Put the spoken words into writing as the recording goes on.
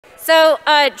So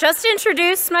just to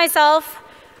introduce myself,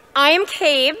 I am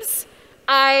Cabes.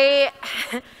 Hi.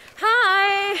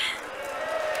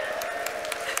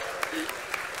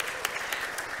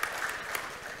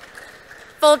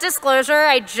 Full disclosure,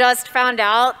 I just found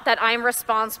out that I'm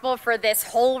responsible for this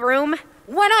whole room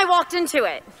when I walked into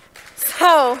it.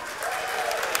 So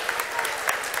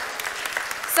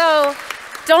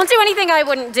don't do anything I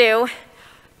wouldn't do.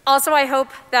 Also, I hope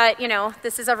that,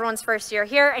 this is everyone's first year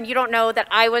here and you don't know that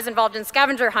I was involved in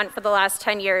scavenger hunt for the last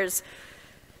 10 years.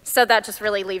 So that just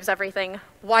really leaves everything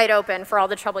wide open for all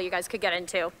the trouble you guys could get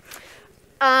into.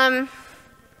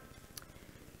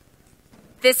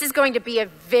 This is going to be a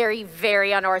very,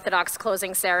 very unorthodox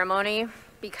closing ceremony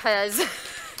because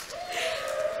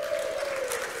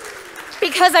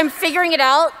I'm figuring it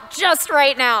out just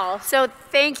right now. So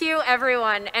thank you,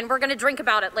 everyone, and we're gonna drink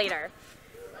about it later.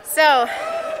 So,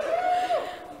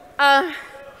 all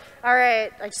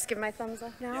right, I just give my thumbs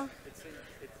up now?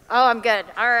 Oh, I'm good,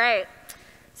 all right.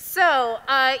 So,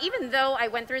 even though I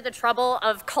went through the trouble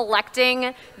of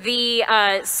collecting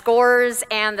the scores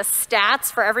and the stats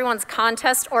for everyone's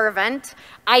contest or event,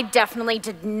 I definitely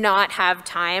did not have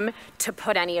time to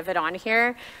put any of it on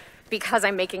here because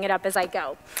I'm making it up as I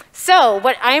go. So,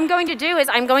 what I'm going to do is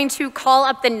I'm going to call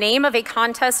up the name of a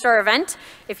contest or event.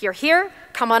 If you're here,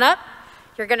 come on up.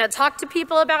 You're gonna talk to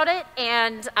people about it,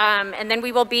 and then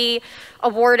we will be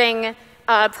awarding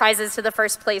prizes to the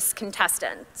first place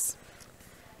contestants.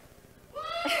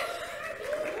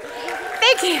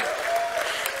 Thank you.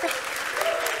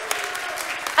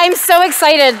 I'm so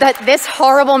excited that this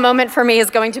horrible moment for me is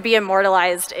going to be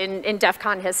immortalized in DEF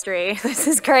CON history. This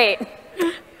is great.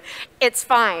 It's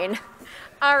fine.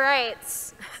 All right.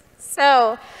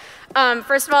 So,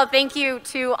 first of all, thank you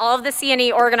to all of the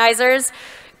CNE organizers.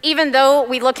 Even though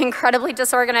we look incredibly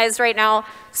disorganized right now,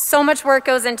 so much work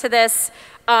goes into this.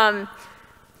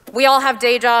 We all have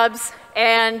day jobs,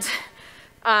 and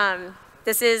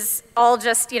this is all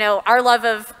just, our love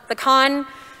of the con.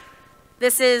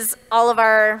 This is all of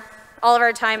our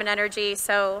time and energy.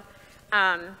 So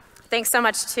thanks so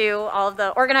much to all of the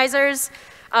organizers.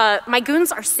 My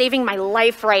goons are saving my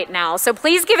life right now, so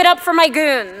please give it up for my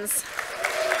goons.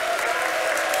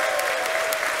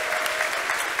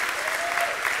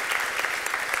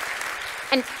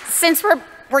 And since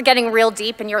we're getting real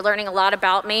deep and you're learning a lot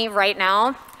about me right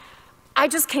now, I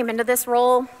just came into this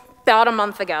role about a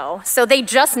month ago. So they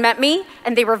just met me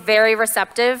and they were very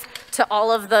receptive to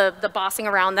all of the bossing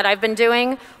around that I've been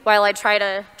doing while I try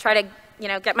to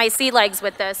get my sea legs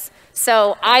with this.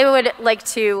 So I would like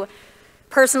to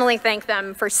personally thank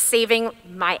them for saving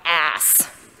my ass.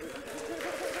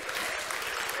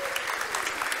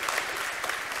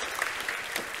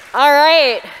 All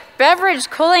right. Beverage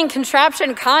cooling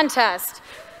contraption contest.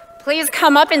 Please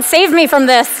come up and save me from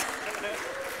this.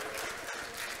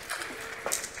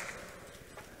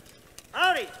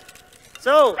 Howdy.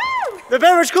 So, the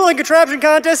beverage cooling contraption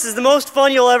contest is the most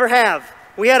fun you'll ever have.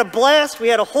 We had a blast. We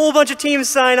had a whole bunch of teams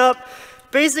sign up.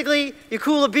 Basically, you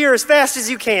cool a beer as fast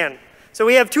as you can. So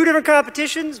we have two different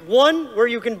competitions. One where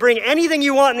you can bring anything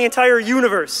you want in the entire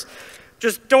universe.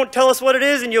 Just don't tell us what it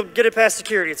is and you'll get it past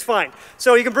security, it's fine.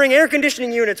 So you can bring air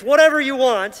conditioning units, whatever you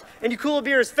want, and you cool a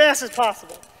beer as fast as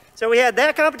possible. So we had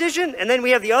that competition, and then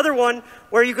we have the other one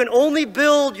where you can only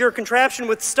build your contraption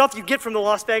with stuff you get from the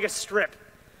Las Vegas Strip.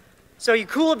 So you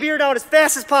cool a beer down as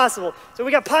fast as possible. So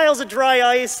we got piles of dry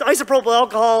ice, isopropyl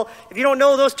alcohol. If you don't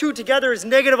know, those two together is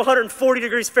negative 140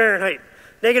 degrees Fahrenheit,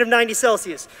 negative 90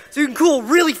 Celsius. So you can cool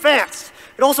really fast.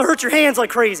 It also hurts your hands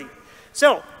like crazy.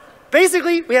 So,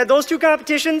 basically, we had those two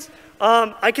competitions.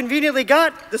 I conveniently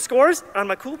got the scores on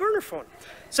my cool burner phone.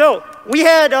 So we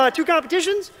had two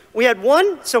competitions. We had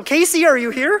one. So Casey, are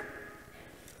you here?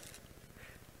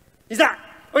 He's not.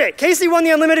 Okay, Casey won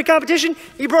the unlimited competition.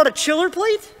 He brought a chiller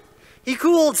plate. He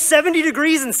cooled 70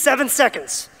 degrees in 7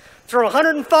 seconds. From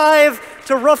 105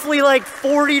 to roughly like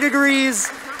 40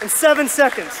 degrees in 7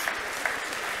 seconds.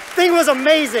 Thing was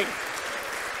amazing.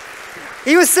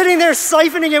 He was sitting there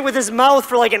siphoning it with his mouth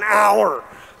for like an hour.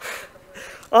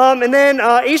 And then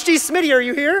HD Smitty, are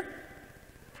you here?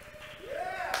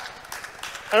 Yeah.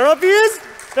 I don't know if he is.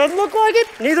 Doesn't look like it.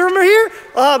 Neither of them are here.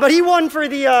 But he won for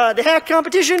the hack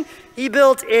competition. He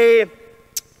built he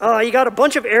got a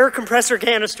bunch of air compressor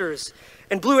canisters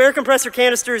and blew air compressor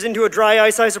canisters into a dry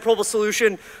ice isopropyl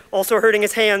solution, also hurting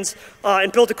his hands,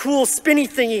 and built a cool spinny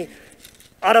thingy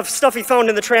out of stuff he found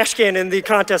in the trash can in the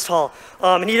contest hall.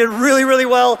 And he did really, really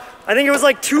well. I think it was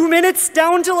like 2 minutes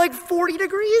down to like 40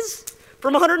 degrees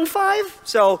from 105.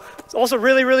 So it's also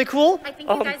really, really cool. I think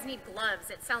you guys need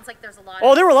gloves. It sounds like there's a lot.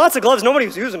 Oh, there were lots of gloves. Nobody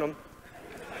was using them.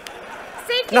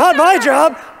 safety Not my goggles.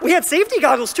 job. We had safety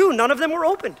goggles too. None of them were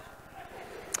opened.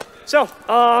 So,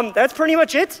 that's pretty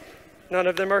much it. None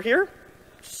of them are here.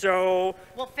 So,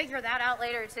 We'll figure that out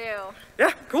later too.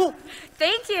 yeah, cool.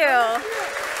 Thank you.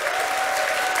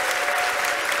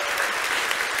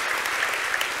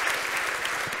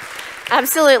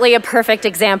 Absolutely a perfect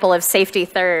example of safety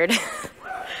third.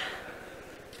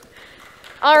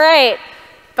 All right,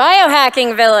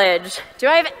 Biohacking Village. Do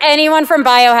I have anyone from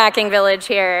Biohacking Village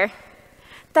here?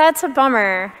 That's a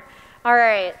bummer. All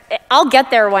right, I'll get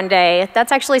there one day.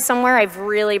 That's actually somewhere I've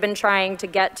really been trying to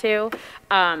get to.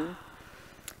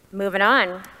 Moving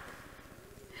on.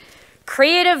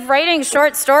 Creative Writing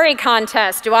Short Story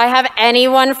Contest. Do I have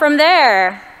anyone from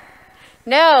there?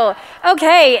 No.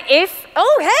 Okay,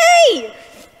 oh, hey!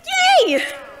 Yay!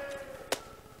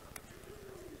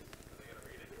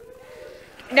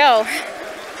 No.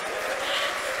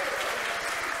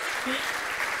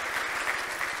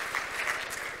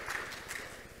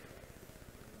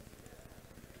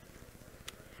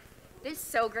 It is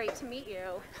so great to meet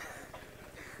you.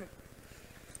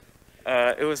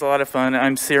 It was a lot of fun.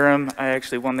 I'm Serum. I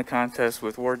actually won the contest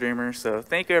with War Dreamer, so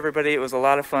thank you everybody. It was a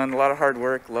lot of fun, a lot of hard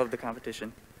work. Loved the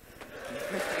competition.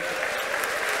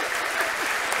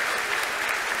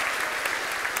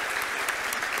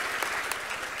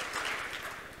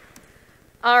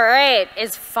 All right,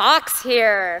 is Fox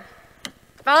here?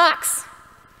 Fox.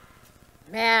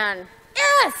 Man,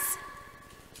 yes!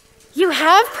 You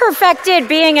have perfected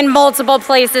being in multiple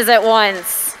places at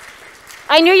once.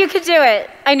 I knew you could do it.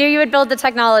 I knew you would build the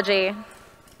technology.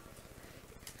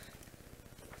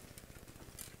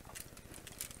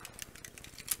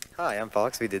 Hi, I'm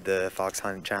Fox. We did the Fox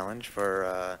Hunt Challenge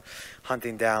for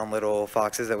hunting down little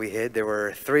foxes that we hid. There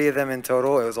were 3 of them in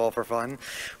total. It was all for fun.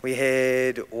 We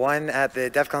hid one at the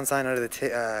DEF CON sign under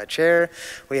the chair.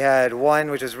 We had one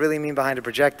which was really mean behind a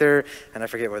projector, and I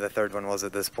forget where the third one was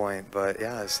at this point, but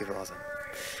yeah, it was super awesome.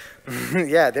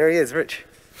 Yeah, there he is, Rich.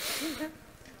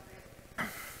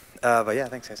 But yeah,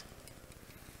 thanks guys.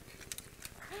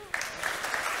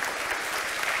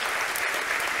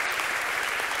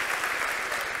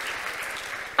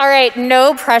 All right,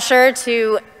 no pressure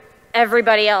to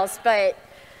everybody else, but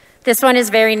this one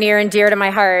is very near and dear to my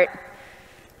heart.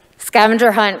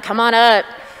 Scavenger hunt, come on up.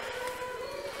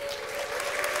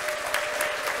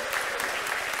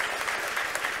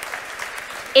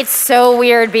 It's so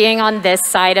weird being on this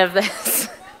side of this.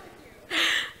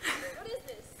 What is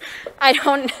this? I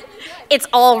don't, it's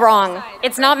all wrong.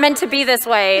 It's not meant to be this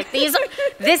way.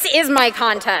 This is my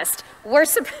contest.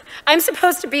 I'm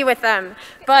supposed to be with them,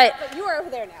 but But you are over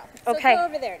there now. So Okay. go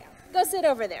over there now. Go sit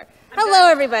over there. Hello,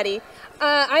 everybody.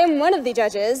 I am one of the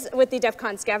judges with the DEF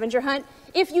CON scavenger hunt.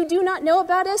 If you do not know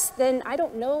about us, then I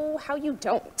don't know how you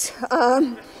don't.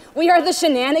 We are the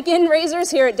Shenanigan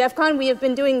Raisers here at DEF CON. We have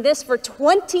been doing this for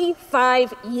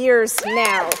 25 years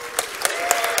now.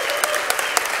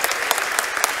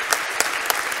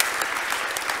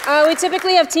 We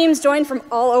typically have teams join from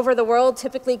all over the world.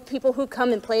 Typically, people who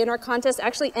come and play in our contest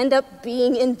actually end up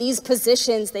being in these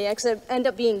positions. They actually end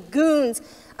up being goons,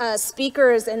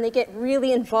 speakers, and they get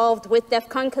really involved with DEF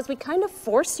CON because we kind of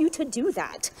force you to do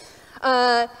that.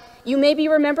 You may be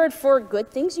remembered for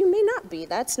good things, you may not be.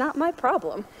 That's not my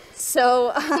problem.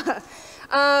 So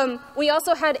we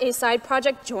also had a side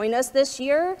project join us this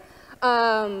year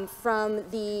from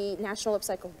the National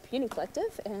Upcycled Computing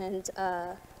Collective, and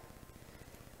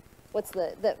what's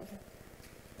the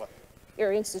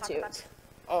your institute?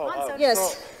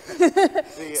 Yes.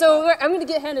 So I'm going to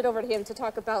get handed over to him to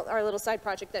talk about our little side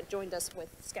project that joined us with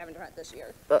Scavenger Hunt this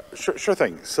year. Sure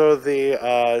thing. So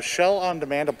the Shell On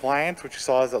Demand appliance, which you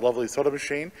saw is that lovely soda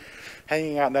machine,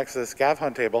 hanging out next to the Scav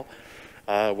Hunt table,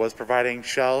 was providing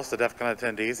shells to DEF CON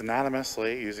attendees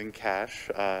anonymously using cash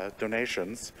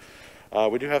donations.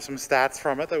 We do have some stats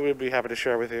from it that we'd be happy to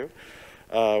share with you.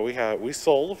 We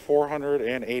sold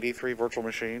 483 virtual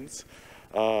machines.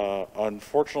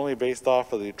 Unfortunately, based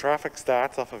off of the traffic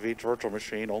stats off of each virtual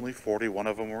machine, only 41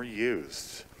 of them were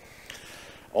used.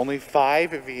 Only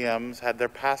 5 VMs had their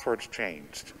passwords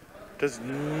changed. Does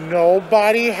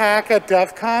nobody hack at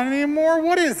DEF CON anymore?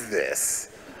 What is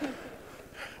this?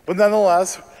 But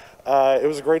nonetheless, it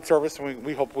was a great service, and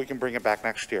we hope we can bring it back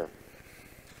next year.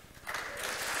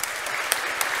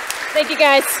 Thank you,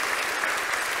 guys.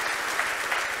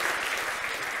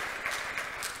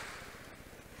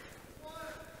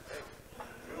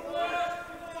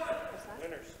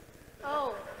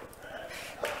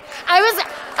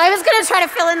 I was gonna try to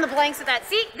fill in the blanks with that.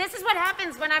 See, this is what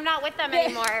happens when I'm not with them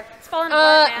anymore. It's falling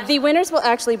apart, man. The winners will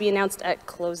actually be announced at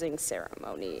closing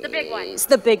ceremonies. The big one.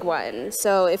 The big one.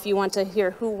 So if you want to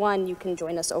hear who won, you can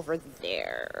join us over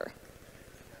there.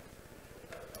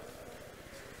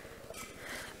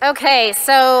 Okay,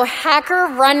 so Hacker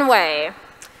Runway.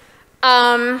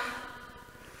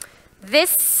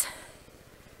 This,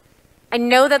 I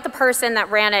know that the person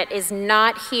that ran it is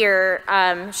not here.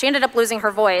 She ended up losing her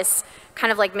voice,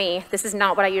 kind of like me. This is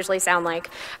not what I usually sound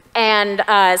like. And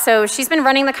so she's been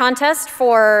running the contest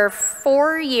for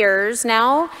 4 years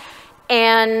now.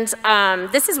 And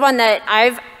this is one that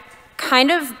I've kind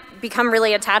of become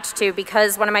really attached to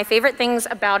because one of my favorite things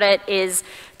about it is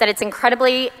that it's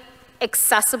incredibly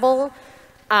accessible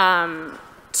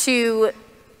to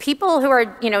people who are,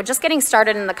 just getting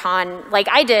started in the con, like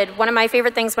I did. One of my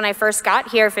favorite things when I first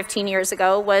got here 15 years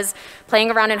ago was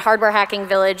playing around in Hardware Hacking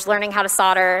Village, learning how to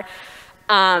solder,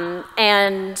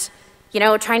 and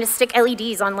trying to stick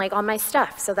LEDs on my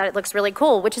stuff so that it looks really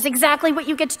cool, which is exactly what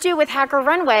you get to do with Hacker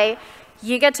Runway.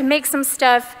 You get to make some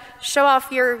stuff, show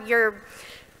off your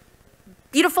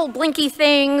beautiful blinky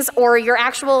things or your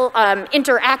actual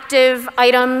interactive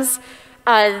items.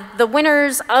 The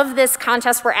winners of this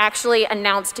contest were actually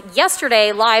announced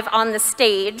yesterday live on the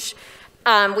stage.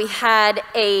 We had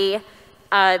I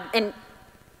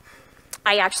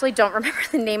actually don't remember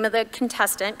the name of the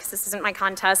contestant because this isn't my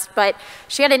contest, but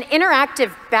she had an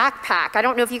interactive backpack. I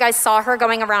don't know if you guys saw her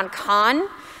going around con,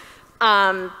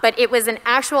 but it was an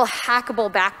actual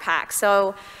hackable backpack.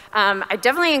 So I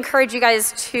definitely encourage you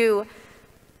guys to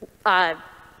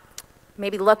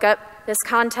maybe look up this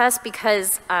contest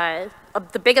because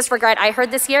the biggest regret I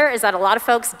heard this year is that a lot of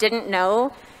folks didn't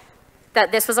know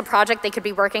that this was a project they could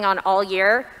be working on all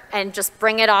year and just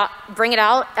bring it out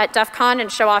at DEF CON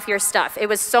and show off your stuff. It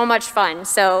was so much fun.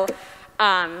 So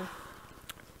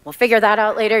we'll figure that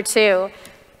out later too.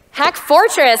 Hack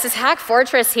Fortress, is Hack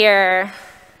Fortress here?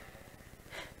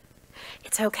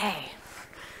 It's okay.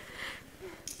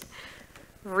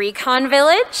 Recon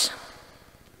Village?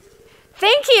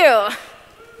 Thank you.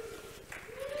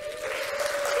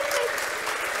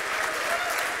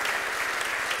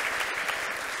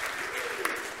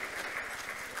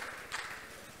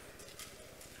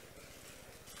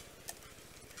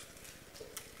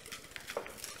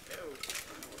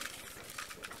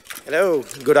 Hello,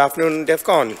 good afternoon, DEF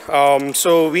CON.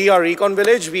 So we are Recon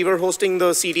Village. We were hosting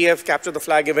the CTF Capture the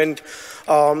Flag event.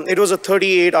 It was a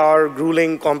 38-hour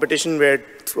grueling competition where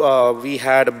we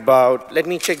had about, let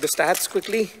me check the stats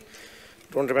quickly.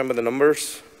 Don't remember the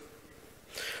numbers.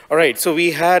 All right, so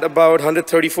we had about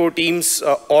 134 teams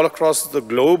all across the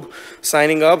globe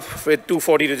signing up with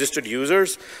 240 registered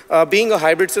users. Being a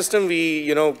hybrid system,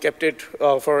 we kept it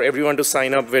for everyone to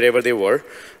sign up wherever they were.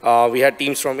 We had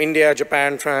teams from India,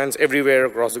 Japan, France, everywhere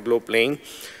across the globe playing.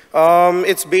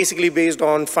 It's basically based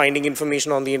on finding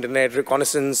information on the internet,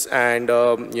 reconnaissance, and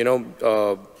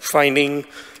finding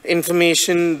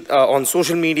information on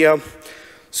social media.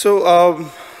 So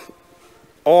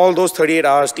all those 38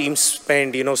 hours teams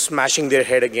spent, smashing their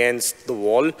head against the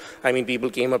wall. I mean, people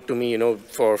came up to me,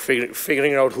 for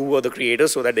figuring out who were the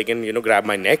creators so that they can, grab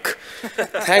my neck.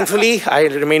 Thankfully, I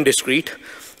remained discreet.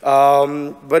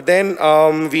 But then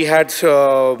we had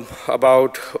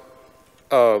about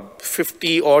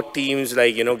 50 odd teams,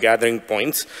 gathering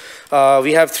points.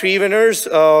 We have 3 winners,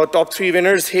 top 3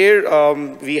 winners here.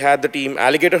 We had the team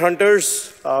Alligator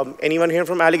Hunters. Anyone here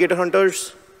from Alligator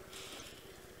Hunters?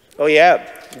 Oh yeah,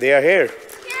 they are here. Yay.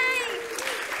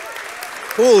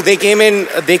 Cool. They came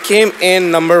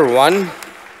in number 1.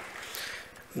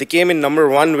 They came in number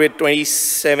 1 with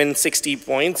 2760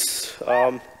 points.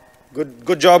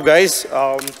 Good job, guys.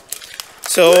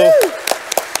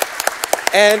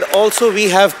 And also we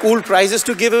have cool prizes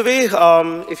to give away.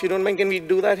 If you don't mind, can we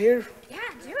do that here? Yeah,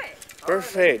 do it.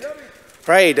 Perfect.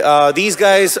 Right. These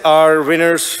guys are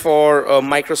winners for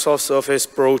Microsoft Surface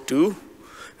Pro 2.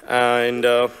 And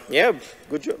yeah,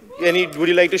 good job. Would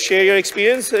you like to share your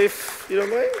experience, if you don't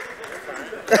mind?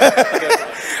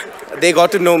 They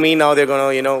got to know me, now they're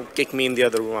gonna, kick me in the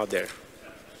other room out there.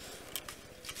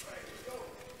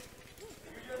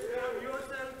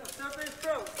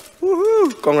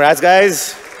 Woohoo! Congrats,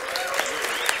 guys.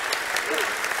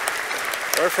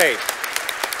 Perfect.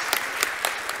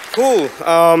 Cool.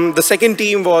 The second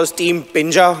team was Team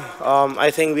Pinja. I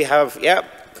think we have, yeah,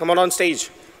 come on stage.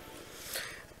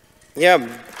 Yeah,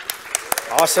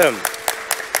 awesome.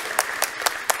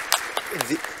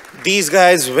 These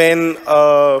guys win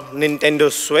a Nintendo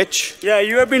Switch. Yeah,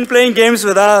 you have been playing games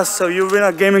with us, so you win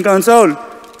a gaming console.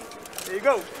 There you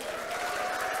go.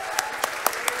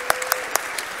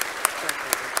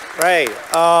 Right.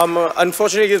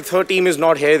 Unfortunately, the third team is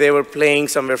not here. They were playing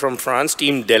somewhere from France,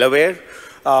 Team Delaware.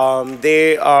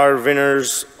 They are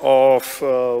winners of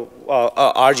a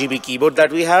RGB keyboard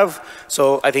that we have,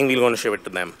 so I think we're going to show it to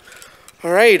them.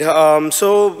 All right.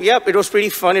 So, yep, it was pretty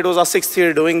fun. It was our 6th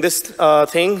year doing this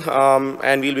thing,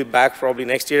 and we'll be back probably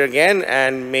next year again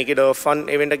and make it a fun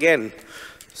event again.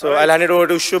 So I'll hand it over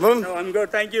to Shubham. No, I'm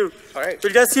good. Thank you. All right.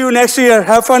 We'll just see you next year.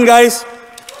 Have fun, guys.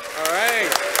 All right.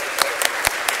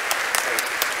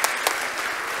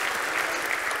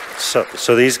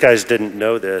 So these guys didn't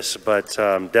know this, but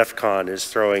DEF CON is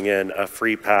throwing in a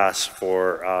free pass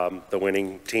for the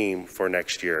winning team for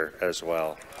next year as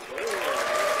well.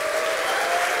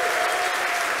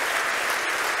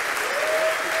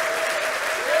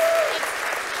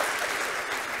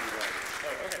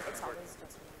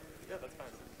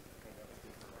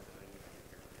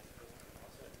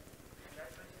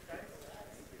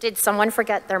 Did someone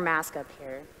forget their mask up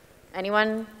here?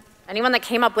 Anyone? Anyone that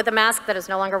came up with a mask that is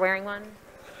no longer wearing one?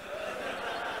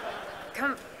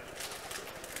 Come.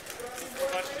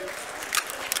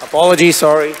 Apologies,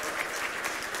 sorry.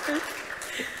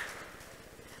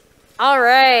 All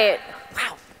right.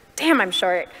 Wow. Damn, I'm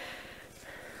short.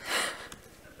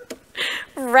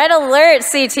 Red alert,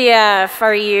 CTF.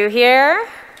 Are you here?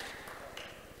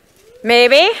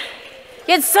 Maybe?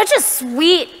 You had such a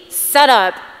sweet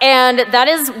setup, and that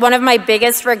is one of my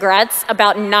biggest regrets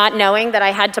about not knowing that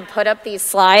I had to put up these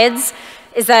slides,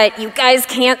 is that you guys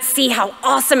can't see how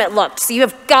awesome it looked. So you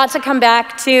have got to come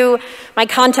back to my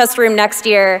contest room next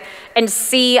year and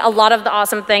see a lot of the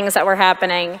awesome things that were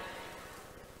happening.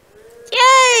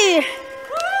 Yay!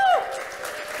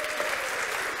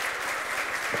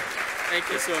 Thank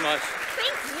you so much.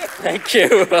 Thank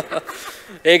you.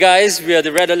 Hey guys, we are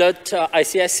the Red Alert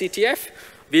ICS CTF.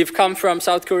 We've come from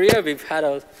South Korea. We've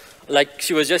had like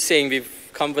she was just saying, we've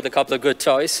come with a couple of good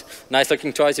toys, nice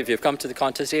looking toys. If you've come to the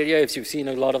contest area, if you've seen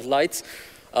a lot of lights,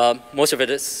 most of it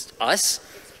is us.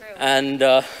 And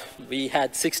we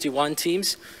had 61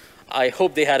 teams. I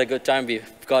hope they had a good time. We've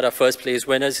got our first place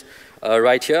winners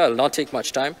right here. It'll not take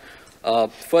much time.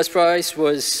 First prize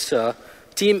was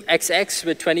Team XX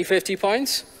with 2050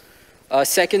 points.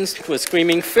 Second was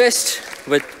Screaming Fist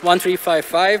with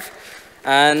 1355.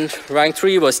 And rank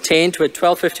 3 was Taint with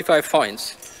 1255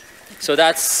 points. So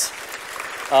that's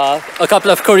a couple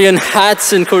of Korean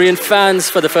hats and Korean fans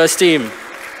for the first team.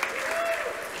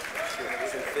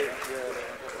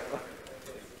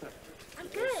 I'm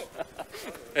good.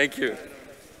 Thank you.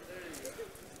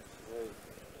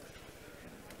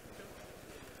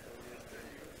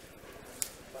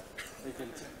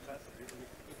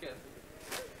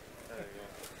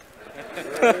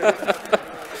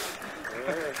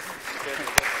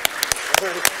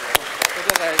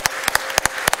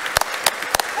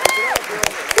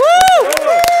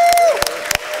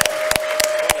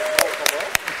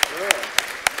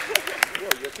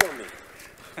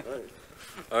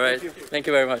 All right. Thank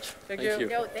you very much. Thank you.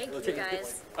 No, thank you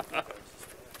guys.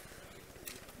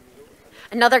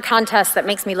 Another contest that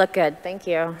makes me look good. Thank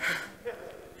you.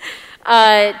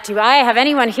 Do I have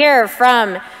anyone here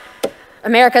from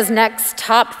America's Next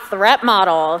Top Threat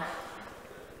Model?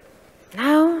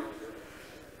 No?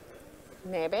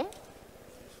 Maybe?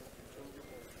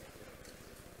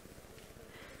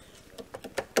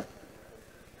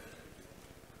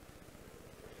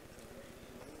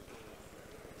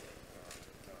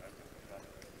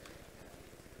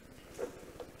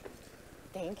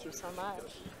 Thank you so much.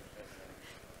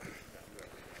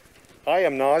 Hi,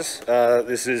 I'm Naz.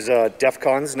 This is DEF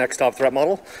CON's Next Top Threat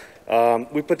Model.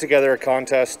 We put together a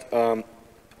contest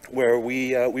where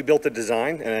we built a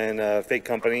design and a fake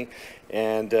company,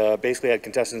 and basically had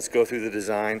contestants go through the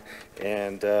design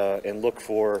and look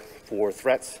for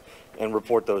threats and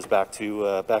report those back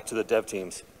to the dev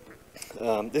teams.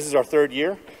 This is our 3rd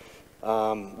year.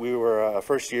 We were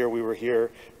first year we were here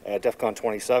at DEF CON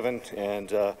 27,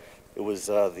 and it was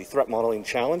the Threat Modeling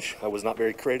Challenge. I was not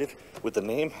very creative with the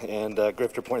name, and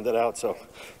Grifter pointed that out, so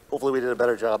hopefully we did a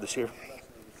better job this year.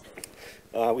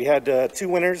 We had 2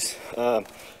 winners.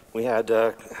 We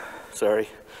had,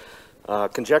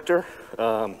 Conjector.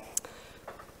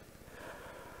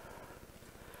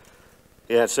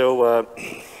 Yeah, so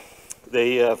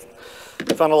they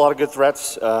found a lot of good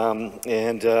threats,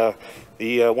 and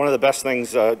one of the best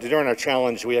things, during our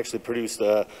challenge, we actually produced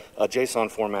a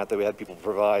JSON format that we had people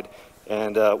provide,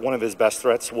 and one of his best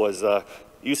threats was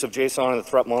use of JSON in the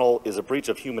threat model is a breach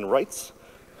of human rights.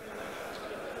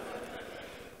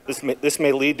 This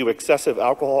may lead to excessive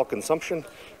alcohol consumption,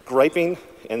 griping,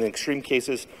 and in extreme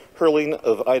cases, hurling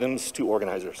of items to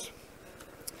organizers.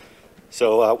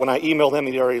 So when I emailed him,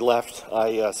 he already left,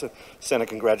 I sent a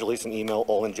congratulations email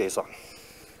all in JSON.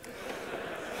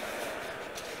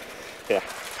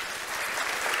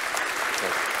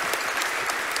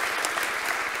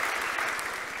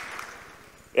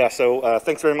 Yeah. Yeah, so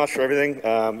thanks very much for everything.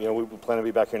 You know, we plan to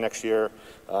be back here next year.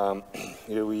 You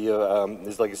know,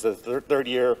 this is, like I said, third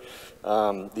year.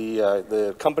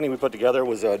 The company we put together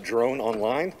was Drone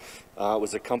Online. It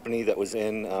was a company that was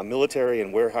in military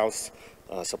and warehouse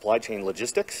supply chain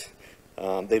logistics.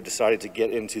 They've decided to get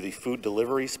into the food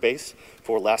delivery space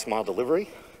for last mile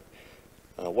delivery.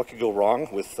 What could go wrong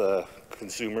with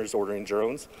consumers ordering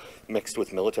drones mixed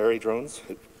with military drones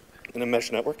in a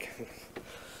mesh network?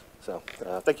 So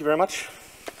thank you very much.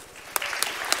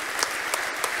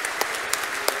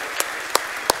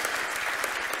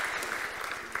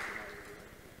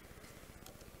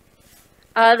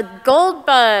 The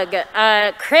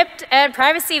Goldbug, Crypt and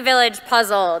Privacy Village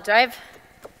puzzle. Do I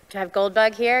have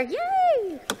Goldbug here?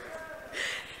 Yay! I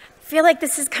feel like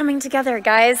this is coming together,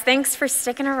 guys. Thanks for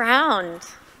sticking around.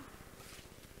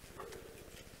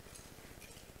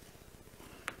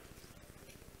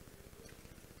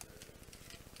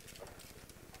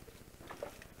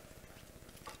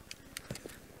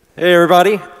 Hey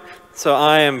everybody, so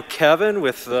I am Kevin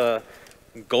with the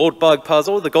Goldbug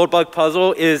puzzle. The Goldbug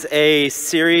puzzle is a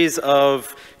series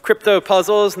of crypto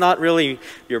puzzles, not really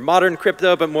your modern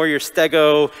crypto, but more your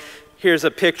stego, here's a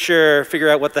picture, figure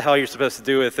out what the hell you're supposed to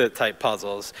do with it type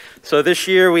puzzles. So this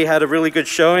year we had a really good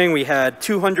showing. We had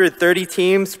 230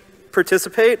 teams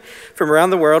participate from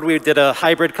around the world. We did a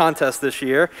hybrid contest this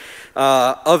year.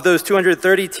 Of those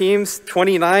 230 teams,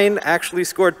 29 actually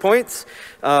scored points.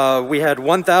 We had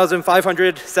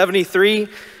 1,573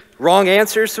 wrong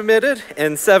answers submitted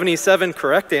and 77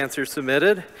 correct answers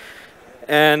submitted.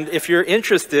 And if you're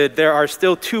interested, there are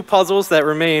still 2 puzzles that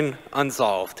remain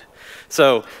unsolved.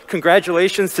 So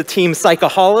congratulations to Team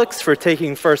Psychoholics for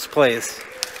taking first place.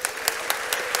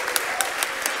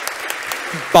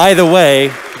 By the way,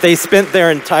 they spent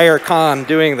their entire con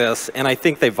doing this, and I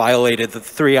think they violated the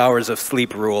 3 hours of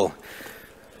sleep rule.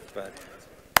 But.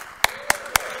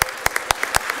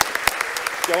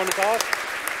 Do you want to talk?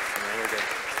 No, we're good.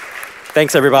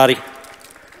 Thanks, everybody.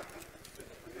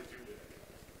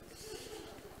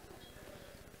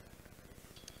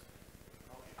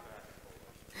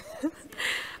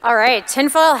 All right,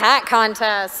 tinfoil hat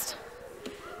contest.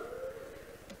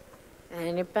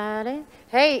 Anybody?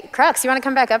 Hey, Crux, you want to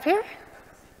come back up here?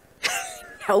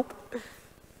 Nope.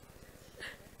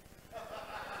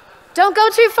 Don't go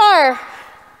too far.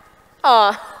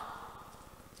 Aw.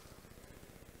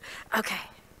 Okay.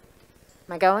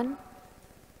 Am I going?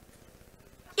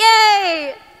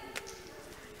 Yay!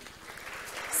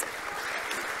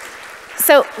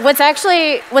 So what's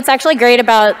actually great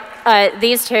about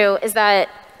these two is that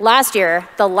last year,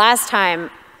 the last time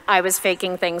I was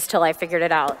faking things till I figured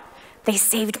it out, they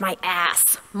saved my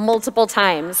ass multiple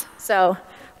times. So,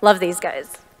 love these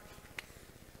guys.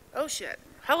 Oh shit.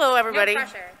 Hello everybody. No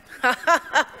pressure.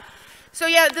 So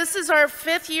yeah, this is our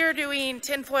 5th year doing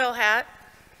tinfoil hat.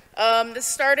 This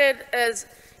started as,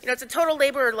 you know, it's a total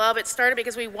labor of love. It started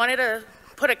because we wanted to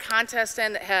put a contest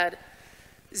in that had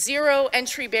 0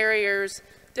 entry barriers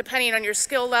depending on your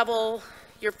skill level,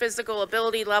 your physical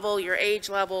ability level, your age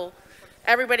level.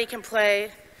 Everybody can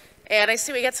play. And I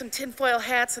see we got some tinfoil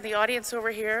hats in the audience over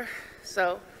here.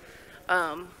 So,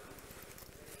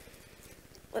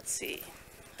 let's see.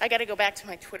 I got to go back to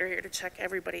my Twitter here to check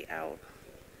everybody out.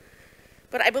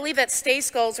 But I believe that Stay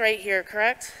Skull's right here,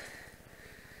 correct?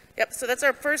 Yep, so that's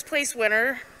our first place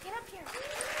winner. Get up here.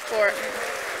 For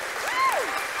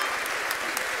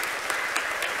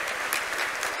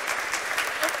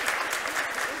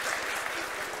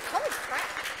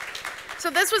So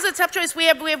this was a tough choice. We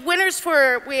have winners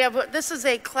for, this is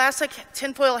a classic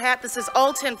tinfoil hat. This is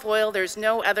all tinfoil. There's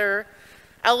no other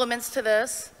elements to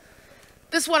this.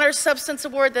 This won our Substance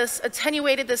Award. This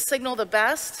attenuated the signal the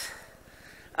best.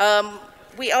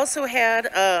 We also had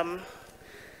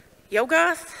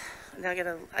Yogoth. Now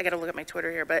I gotta look at my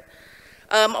Twitter here, but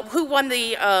who won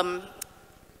the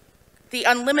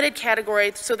unlimited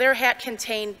category. So their hat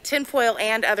contained tinfoil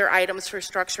and other items for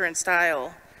structure and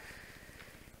style.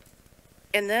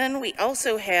 And then we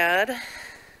also had,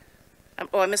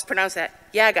 oh, I mispronounced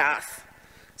that, Yagoth.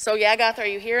 So Yagoth, are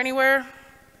you here anywhere?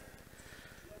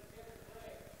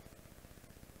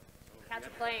 Catch a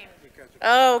plane.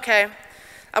 Oh, okay.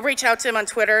 I'll reach out to him on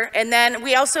Twitter. And then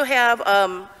we also have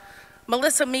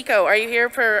Melissa Miko. Are you here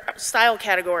for style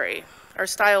category, our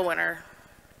style winner?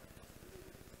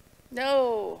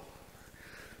 No.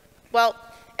 Well,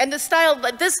 and the style,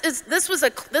 this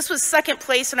was second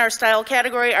place in our style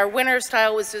category. Our winner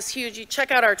style was this huge, you check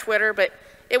out our Twitter, but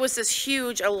it was this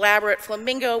huge, elaborate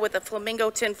flamingo with a flamingo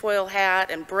tinfoil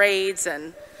hat and braids,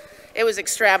 and it was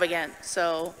extravagant.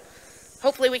 So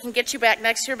hopefully we can get you back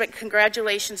next year, but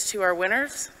congratulations to our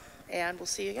winners, and we'll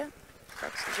see you again.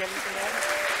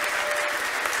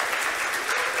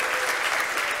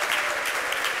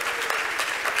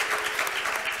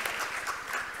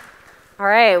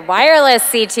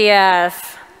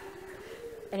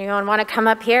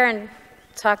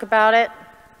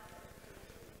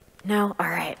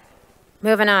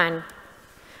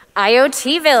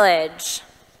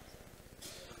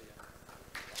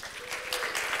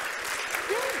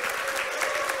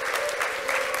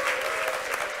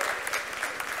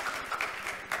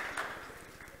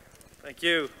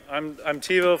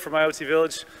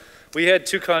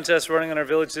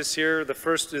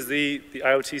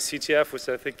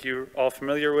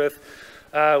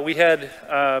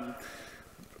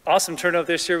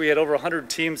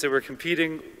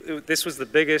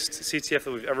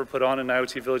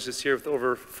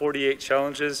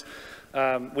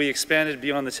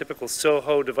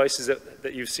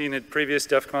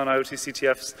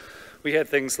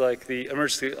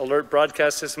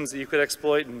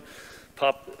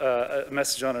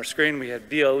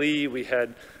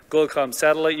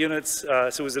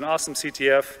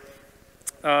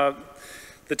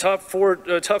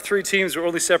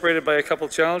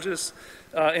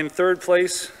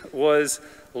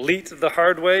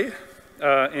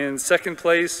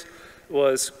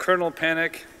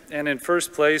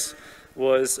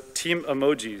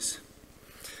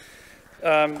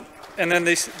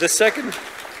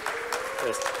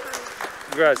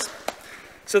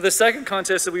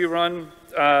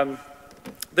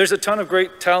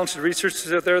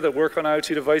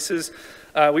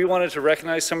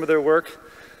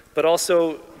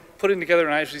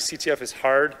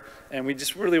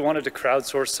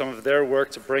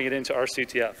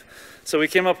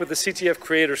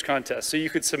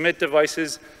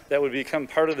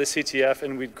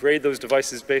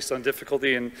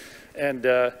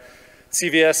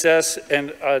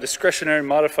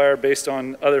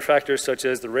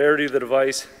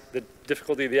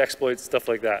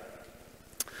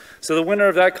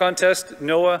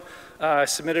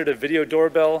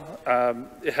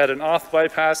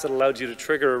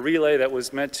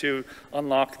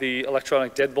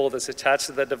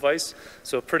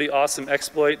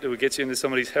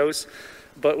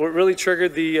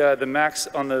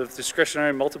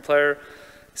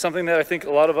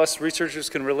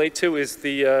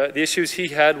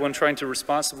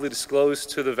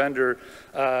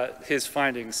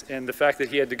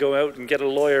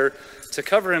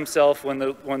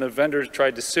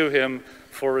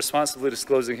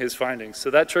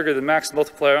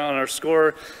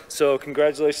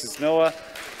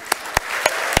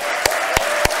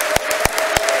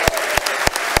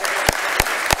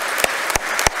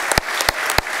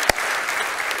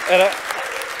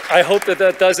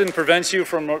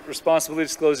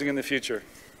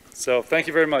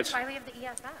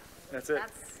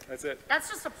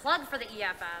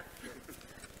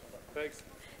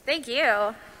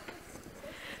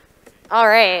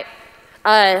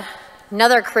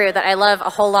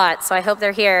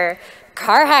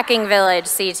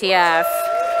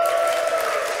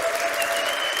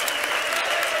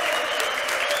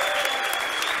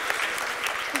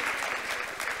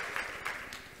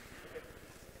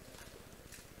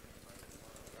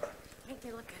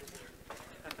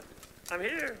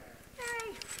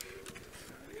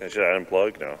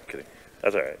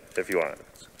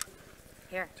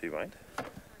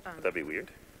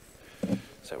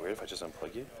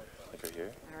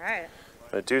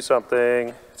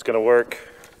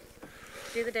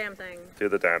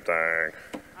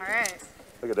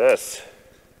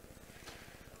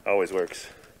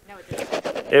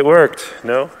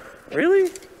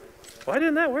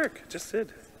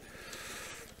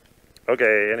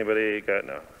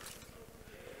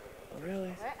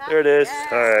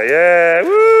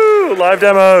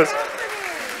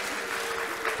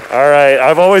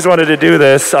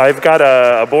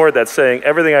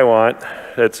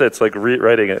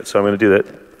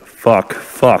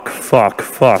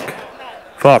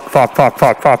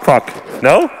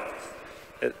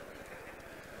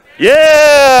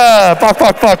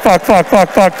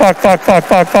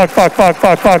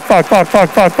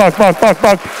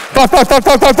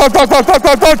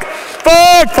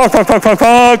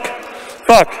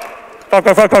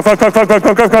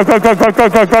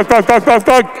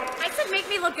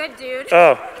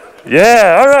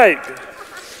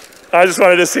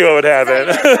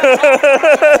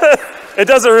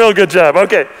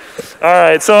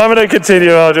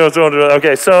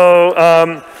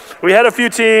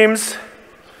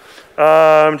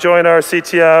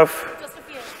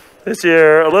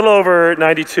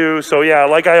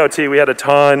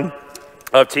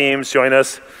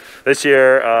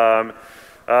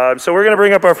 So we're going to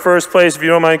bring up our first place, if you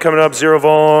don't mind coming up, Zero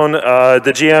Vaughn.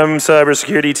 The GM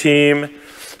cybersecurity team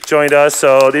joined us.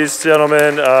 So these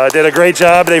gentlemen did a great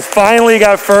job. They finally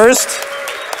got first.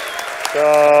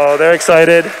 So they're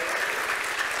excited.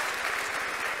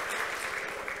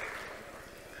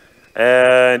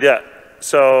 And yeah,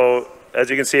 so as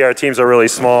you can see, our teams are really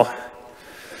small.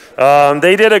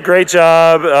 They did a great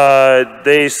job.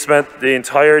 They spent the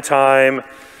entire time,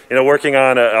 working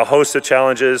on a host of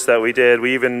challenges that we did.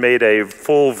 We even made a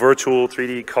full virtual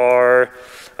 3D car,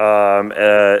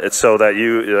 so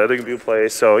that they can play.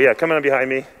 So yeah, come on behind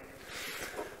me.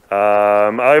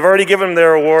 I've already given them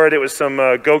their award. It was some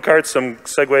go-karts, some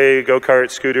Segway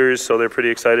go-kart scooters, so they're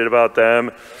pretty excited about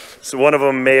them. So one of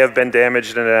them may have been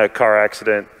damaged in a car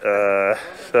accident,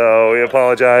 so we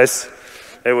apologize.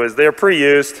 They're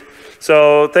pre-used.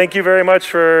 So thank you very much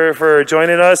for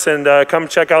joining us, and come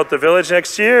check out the village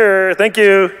next year. Thank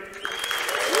you.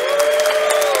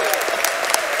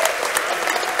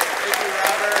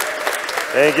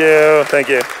 Thank you. Thank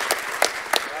you.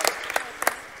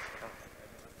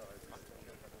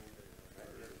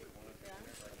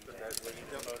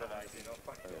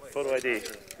 Photo ID.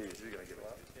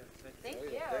 Thank you.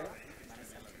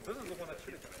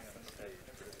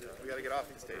 We gotta get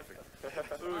off the stage.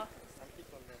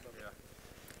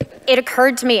 It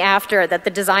occurred to me after that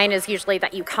the design is usually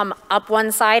that you come up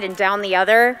one side and down the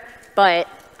other, but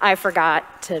I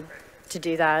forgot to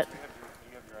do that.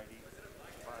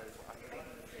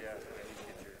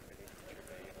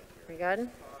 We good?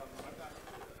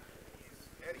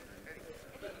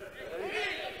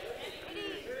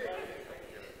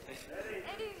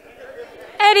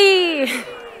 Eddie!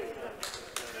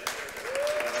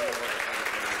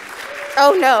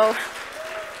 Oh no.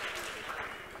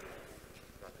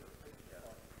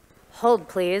 Hold,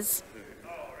 please.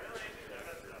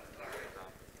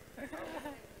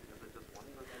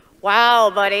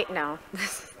 Wow, buddy. No.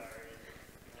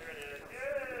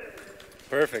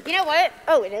 Perfect. You know what?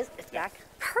 Oh, it is. It's back.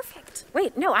 Perfect.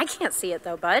 Wait, no, I can't see it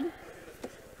though, bud.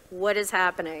 What is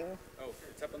happening? Oh,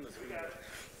 it's up on the screen.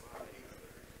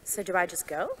 So do I just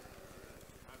go?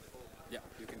 Yeah,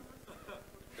 you can.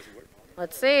 Does it work?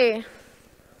 Let's see.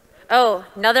 Oh,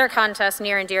 another contest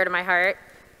near and dear to my heart.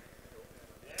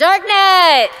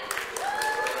 Darknet!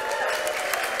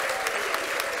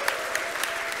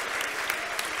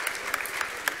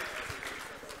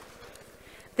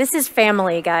 This is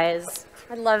family, guys.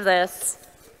 I love this.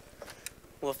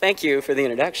 Well, thank you for the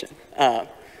introduction.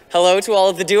 Hello to all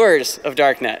of the doers of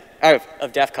Darknet,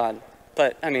 of DEF CON.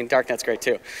 But, I mean, Darknet's great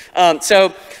too.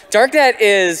 So, Darknet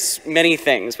is many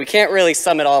things. We can't really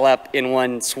sum it all up in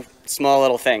one small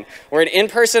little thing. We're an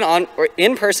in-person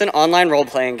online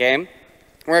role-playing game.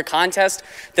 We're a contest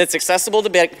that's accessible to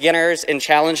beginners and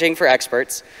challenging for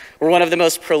experts. We're one of the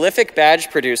most prolific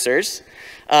badge producers,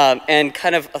 and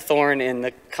kind of a thorn in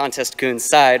the contest goon's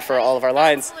side for all of our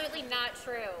lines. Absolutely not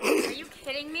true. Are you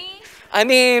kidding me? I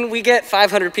mean, we get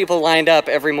 500 people lined up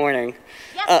every morning.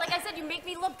 Yes, like I said, you make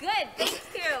me look good. Thank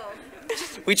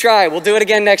you. We try. We'll do it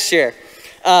again next year.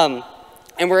 And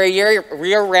we're a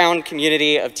year-round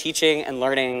community of teaching and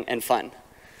learning and fun.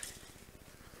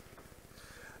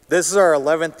 This is our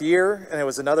 11th year, and it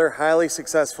was another highly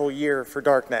successful year for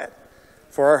Darknet.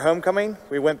 For our homecoming,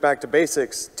 we went back to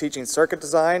basics, teaching circuit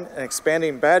design and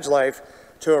expanding badge life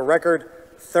to a record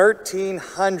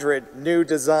 1,300 new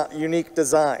unique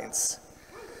designs.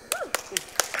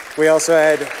 We also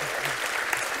had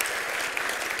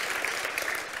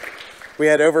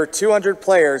over 200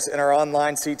 players in our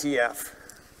online CTF.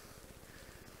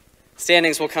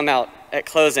 Standings will come out at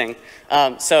closing.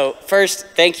 So first,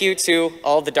 thank you to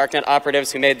all the Darknet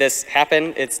operatives who made this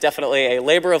happen. It's definitely a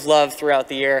labor of love throughout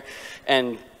the year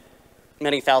and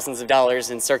many thousands of dollars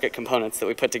in circuit components that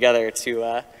we put together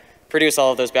to produce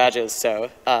all of those badges. So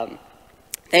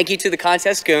thank you to the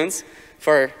contest goons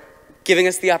for giving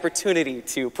us the opportunity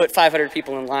to put 500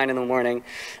 people in line in the morning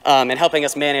and helping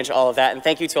us manage all of that. And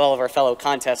thank you to all of our fellow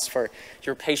contests for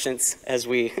your patience as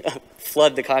we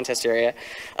flood the contest area.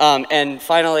 And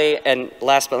finally, and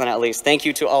last but not least, thank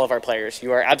you to all of our players.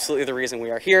 You are absolutely the reason we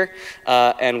are here,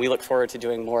 and we look forward to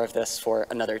doing more of this for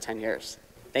another 10 years.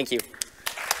 Thank you.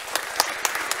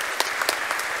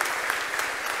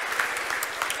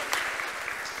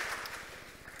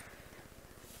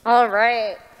 All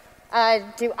right.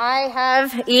 Do I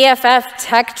have EFF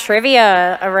Tech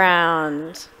Trivia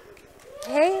around?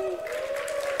 Hey.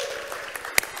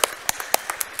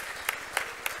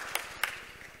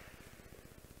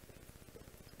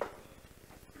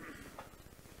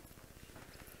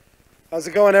 How's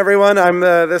it going, everyone? I'm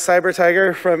the Cyber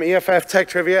Tiger from EFF Tech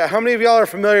Trivia. How many of y'all are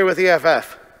familiar with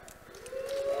EFF?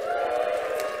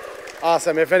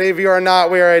 Awesome. If any of you are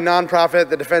not, we are a nonprofit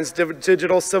that defends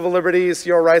digital civil liberties,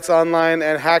 your rights online,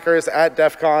 and hackers at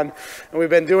DEF CON. And we've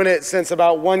been doing it since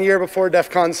about 1 year before DEF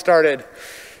CON started.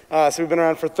 So we've been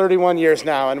around for 31 years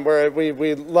now, and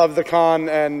we love the con,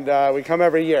 and we come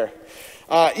every year.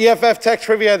 EFF Tech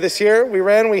Trivia this year,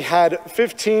 we had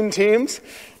 15 teams,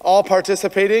 all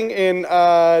participating in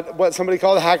what somebody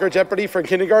called Hacker Jeopardy for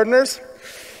kindergartners.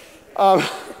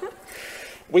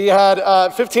 We had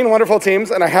 15 wonderful teams,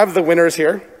 and I have the winners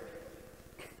here.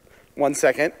 1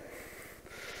 second.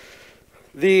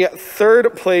 The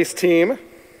third place team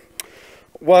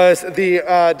was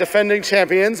the defending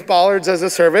champions, Bollards as a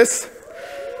Service.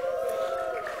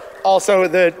 Also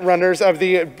the runners of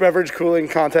the beverage cooling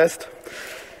contest.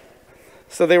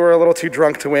 So they were a little too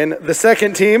drunk to win. The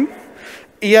second team,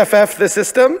 EFF the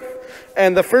System,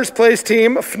 and the first place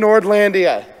team,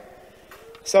 Fnordlandia.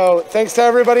 So thanks to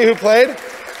everybody who played.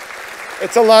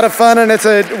 It's a lot of fun, and it's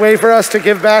a way for us to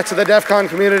give back to the DEF CON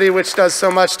community, which does so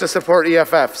much to support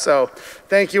EFF. So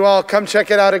thank you all. Come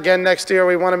check it out again next year.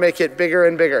 We want to make it bigger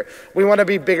and bigger. We want to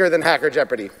be bigger than Hacker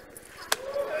Jeopardy.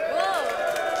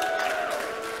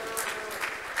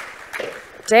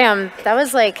 Damn, that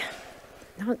was like,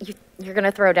 you're going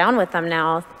to throw down with them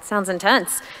now. Sounds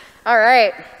intense. All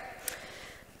right.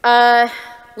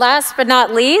 Last but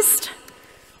not least,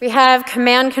 we have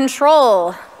command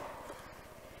control.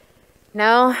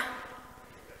 No?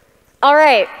 All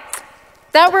right.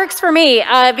 That works for me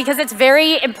because it's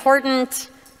very important.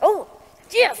 Oh,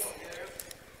 yes.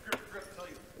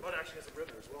 Mud actually has a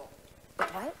winner as well.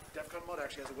 What? DEF CON Mud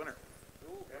actually has a winner.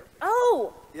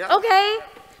 Oh, Yeah. okay.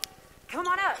 Come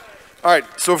on up. All right,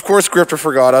 so of course Grifter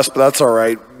forgot us, but that's all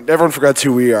right. Everyone forgets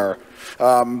who we are.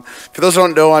 For those who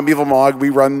don't know, I'm Evil Mog. We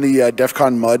run the DEF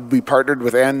CON Mud. We partnered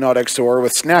with And Not XOR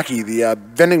with Snacky, the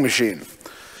vending machine.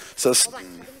 So,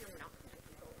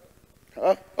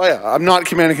 oh yeah, I'm not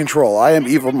command and control. I am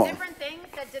Evil Mog. Different things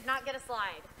that did not get a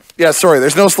slide. Yeah, sorry,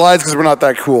 there's no slides because we're not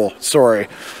that cool. Sorry.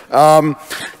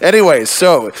 Anyways,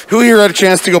 so who here had a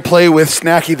chance to go play with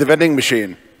Snacky, the vending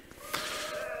machine?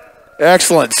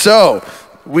 Excellent. So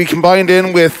we combined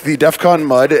in with the DEF CON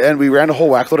Mud, and we ran a whole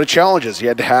whack load of challenges. You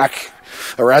had to hack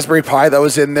a Raspberry Pi that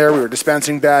was in there. We were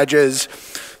dispensing badges.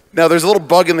 Now, there's a little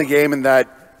bug in the game in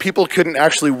that people couldn't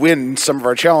actually win some of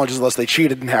our challenges unless they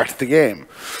cheated and hacked the game.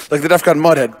 Like the DEF CON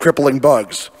Mud had crippling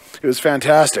bugs. It was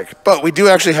fantastic. But we do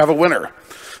actually have a winner.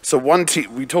 So one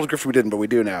team, we told Griff we didn't, but we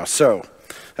do now. So,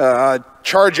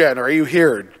 Chargen, are you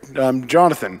here?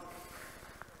 Jonathan,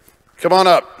 come on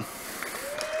up.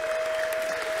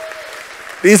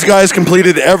 These guys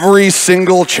completed every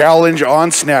single challenge on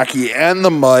Snacky and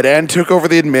the Mud and took over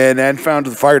the admin and found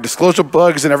the fire disclosure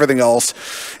bugs and everything else.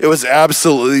 It was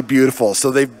absolutely beautiful.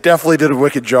 So they definitely did a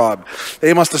wicked job.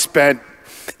 They must have spent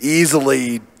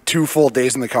easily 2 full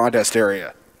days in the contest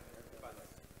area.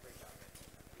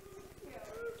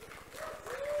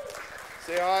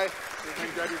 Say hi.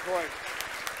 Grab your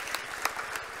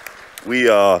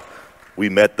coin. We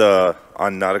met the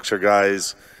On Not XOR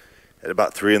guys at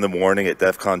about 3 in the morning at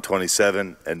DEF CON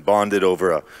 27 and bonded over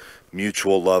a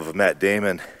mutual love of Matt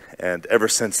Damon. And ever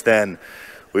since then,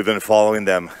 we've been following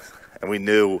them, and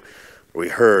we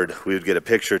heard we would get a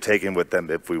picture taken with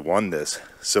them if we won this.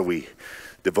 So we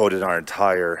devoted our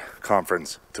entire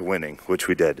conference to winning, which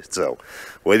we did. So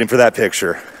waiting for that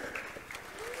picture.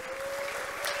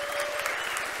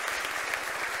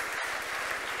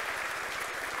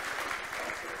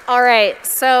 All right,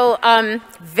 so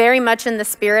very much in the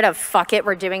spirit of fuck it,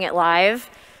 we're doing it live.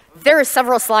 There are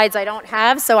several slides I don't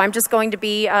have, so I'm just going to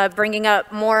be bringing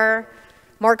up more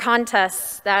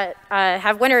contests that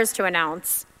have winners to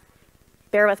announce.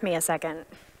 Bear with me a second.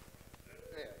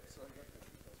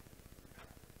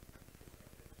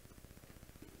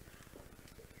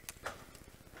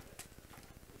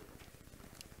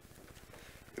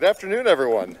 Good afternoon,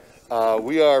 everyone.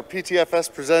 We are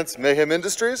PTFS Presents Mayhem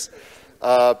Industries.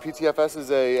 PTFS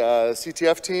is a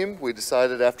CTF team. We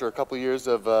decided after a couple years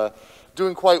of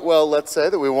doing quite well, let's say,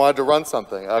 that we wanted to run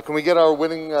something. Can we get our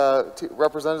winning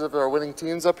representative of our winning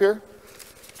teams up here?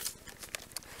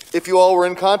 If you all were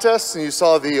in contests and you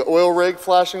saw the oil rig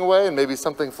flashing away and maybe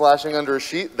something flashing under a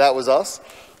sheet, that was us.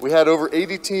 We had over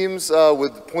 80 teams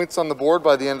with points on the board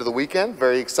by the end of the weekend.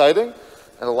 Very exciting.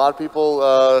 And a lot of people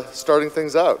starting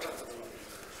things out.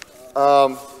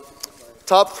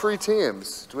 Top 3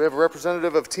 teams. Do we have a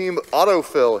representative of Team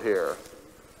Autofill here?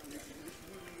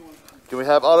 Can we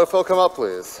have Autofill come up,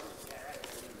 please?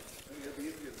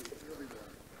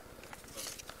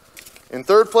 In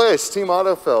 3rd place, Team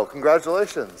Autofill.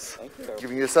 Congratulations. Thank you.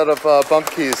 Giving you a set of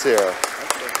bump keys here.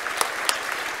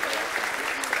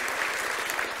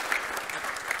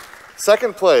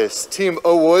 Second place, Team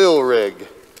Oil Rig.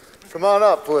 Come on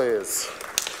up, please.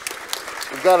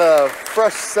 We've got a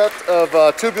fresh set of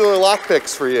tubular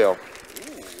lockpicks for you.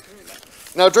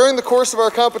 Now, during the course of our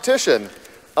competition,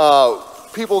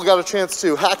 people got a chance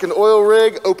to hack an oil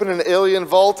rig, open an alien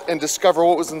vault, and discover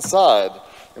what was inside.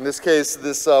 In this case,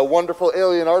 this wonderful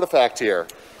alien artifact here.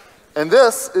 And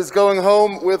this is going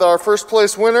home with our first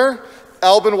place winner,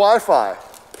 Albin Wi-Fi.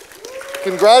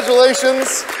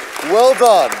 Congratulations, well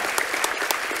done.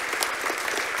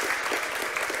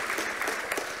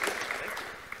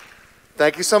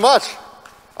 Thank you so much.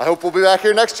 I hope we'll be back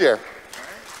here next year.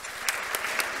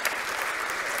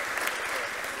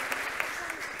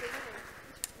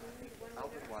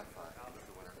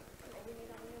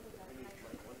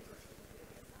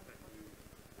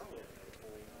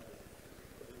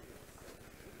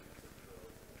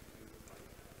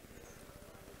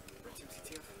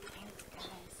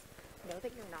 Know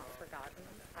that you're not forgotten.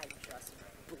 I just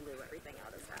blew everything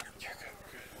out of that.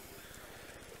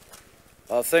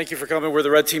 Thank you for coming. We're the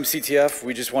Red Team CTF.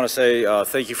 We just want to say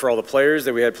thank you for all the players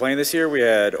that we had playing this year. We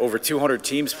had over 200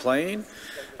 teams playing.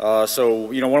 So,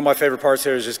 one of my favorite parts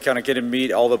here is just kind of getting to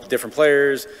meet all the different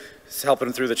players, helping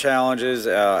them through the challenges,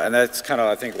 and that's kind of,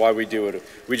 I think, why we do it.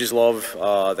 We just love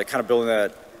that kind of building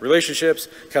that relationships,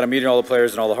 kind of meeting all the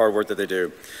players and all the hard work that they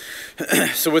do.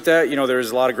 So with that,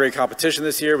 there's a lot of great competition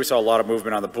this year. We saw a lot of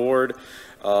movement on the board,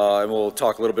 and we'll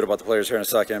talk a little bit about the players here in a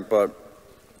second. But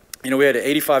we had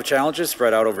 85 challenges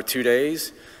spread out over 2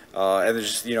 days, and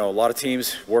there's just, a lot of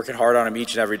teams working hard on them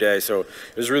each and every day. So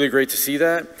it was really great to see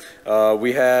that.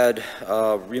 We had,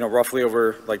 roughly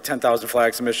over like 10,000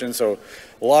 flag submissions. So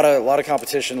a lot of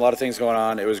competition, a lot of things going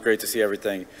on. It was great to see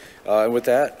everything. And with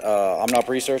that, I'm an op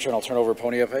researcher, and I'll turn over to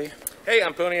Pony Up. Hey,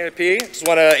 I'm Pony AP. Just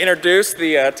want to introduce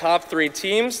the top 3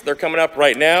 teams. They're coming up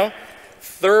right now.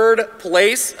 Third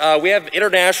place, we have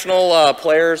international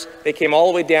players. They came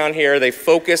all the way down here. They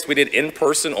focused. We did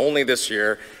in-person only this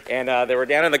year, and they were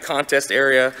down in the contest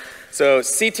area. So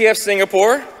CTF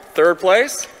Singapore, third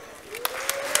place.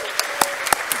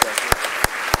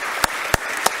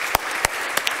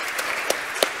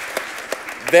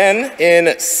 Then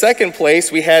in second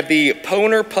place, we had the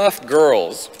Poner Puff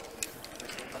Girls.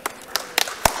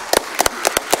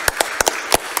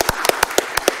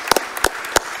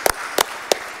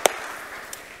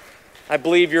 I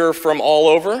believe you're from all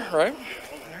over, right?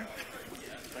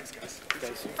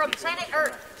 From planet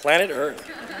Earth. Planet Earth.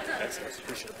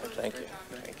 Thank you.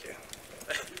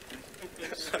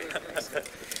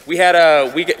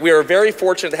 We were very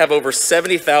fortunate to have over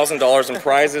 $70,000 in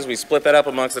prizes. We split that up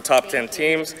amongst the top 10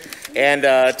 teams,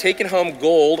 and taking home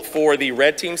gold for the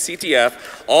Red Team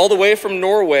CTF all the way from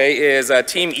Norway is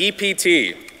Team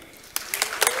EPT.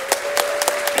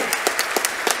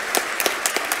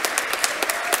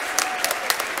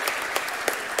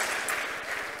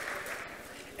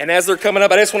 And as they're coming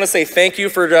up, I just want to say thank you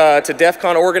to DEF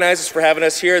CON organizers for having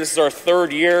us here. This is our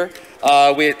third year.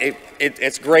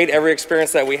 It's great, every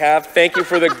experience that we have. Thank you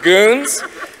for the goons.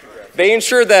 They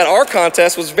ensured that our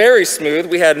contest was very smooth.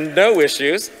 We had no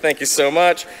issues. Thank you so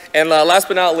much. And last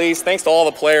but not least, thanks to all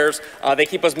the players. They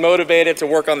keep us motivated to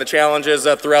work on the challenges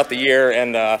throughout the year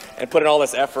and put in all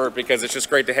this effort, because it's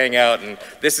just great to hang out. And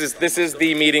this is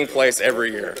the meeting place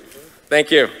every year.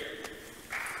 Thank you.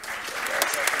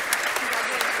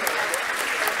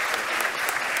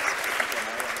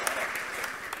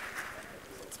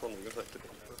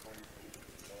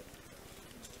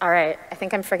 All right, I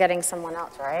think I'm forgetting someone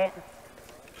else, right?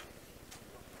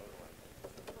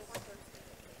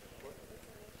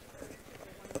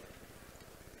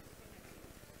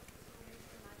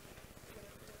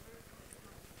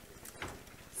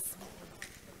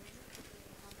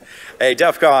 Hey,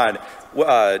 DEF CON.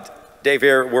 Dave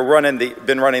here.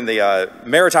 Been running the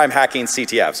Maritime Hacking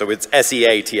CTF, so it's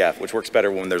SEATF, which works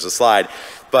better when there's a slide.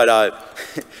 But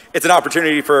it's an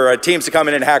opportunity for teams to come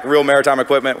in and hack real maritime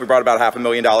equipment. We brought about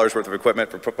 $500,000 worth of equipment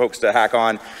for folks to hack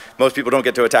on. Most people don't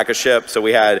get to attack a ship, so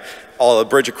we had all the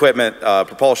bridge equipment,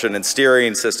 propulsion and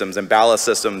steering systems and ballast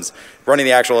systems, running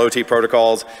the actual OT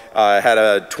protocols.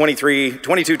 Had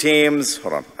 22 teams.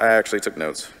 Hold on, I actually took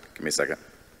notes. Give me a second.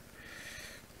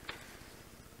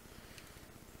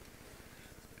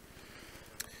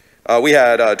 We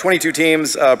had 22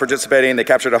 teams participating. They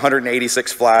captured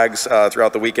 186 flags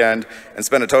throughout the weekend and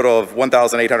spent a total of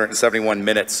 1,871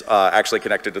 minutes actually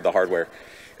connected to the hardware.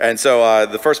 And so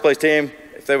the first place team,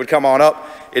 if they would come on up,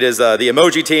 it is the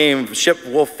emoji team, Ship,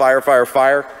 Wolf, Fire, Fire,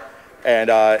 Fire. And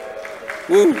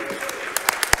woo.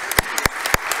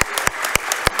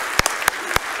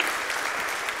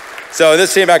 So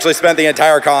this team actually spent the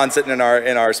entire con sitting in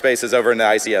our spaces over in the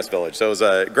ICS village. So it was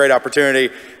a great opportunity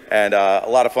and a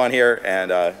lot of fun here, and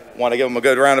want to give them a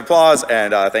good round of applause,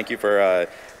 and thank you for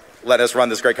letting us run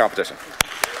this great competition.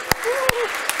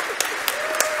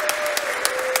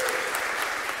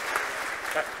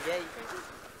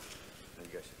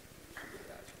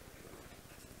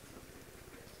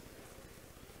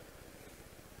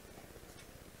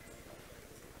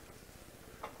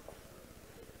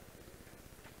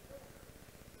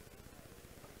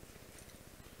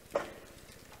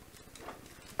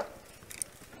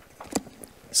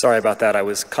 Sorry about that. I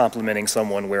was complimenting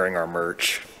someone wearing our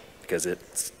merch because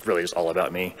it's really just all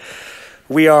about me.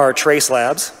 We are Trace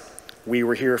Labs. We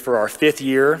were here for our 5th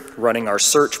year running our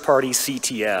Search Party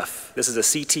CTF. This is a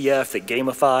CTF that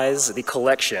gamifies the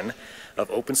collection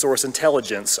of open source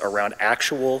intelligence around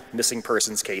actual missing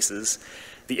persons cases.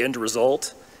 The end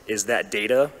result is that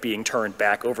data being turned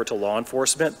back over to law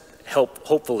enforcement,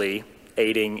 hopefully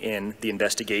aiding in the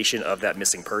investigation of that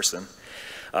missing person.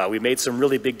 We made some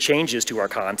really big changes to our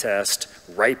contest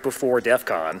right before DEF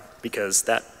CON because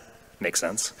that makes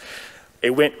sense. It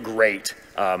went great.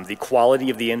 The quality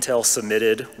of the intel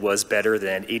submitted was better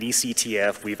than any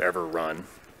CTF we've ever run.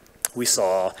 We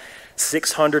saw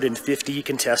 650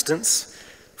 contestants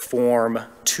form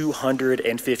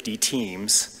 250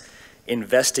 teams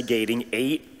investigating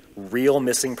 8 real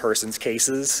missing persons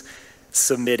cases,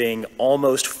 submitting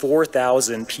almost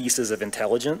 4,000 pieces of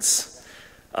intelligence.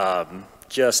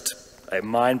 Just a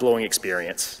mind-blowing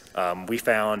experience. We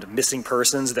found missing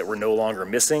persons that were no longer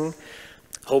missing.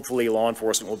 Hopefully law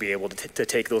enforcement will be able to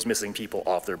take those missing people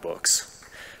off their books.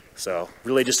 So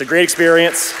really just a great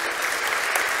experience.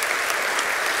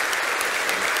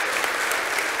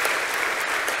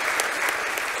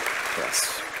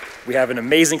 Yes. We have an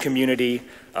amazing community.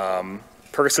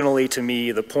 Personally, to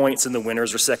me, the points and the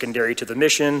winners are secondary to the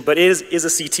mission, but it is a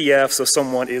CTF, so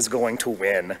someone is going to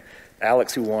win.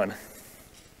 Alex, who won?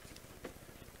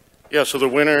 Yeah, so the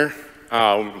winner,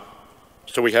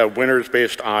 so we have winners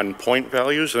based on point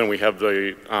values, and then we have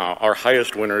the, our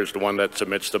highest winner is the one that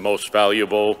submits the most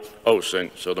valuable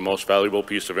OSINT, so the most valuable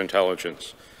piece of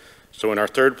intelligence. So in our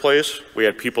 3rd place, we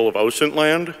had People of OSINT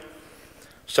Land.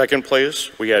 2nd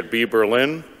place, we had B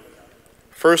Berlin.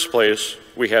 1st place,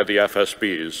 we had the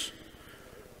FSBs.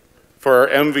 For our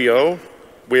MVO,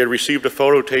 we had received a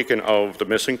photo taken of the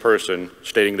missing person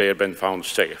stating they had been found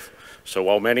safe. So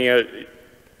while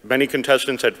many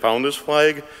contestants had found this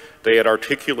flag, they had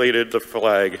articulated the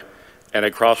flag and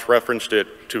had cross-referenced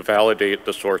it to validate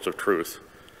the source of truth.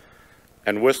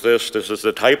 And with this is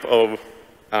the type of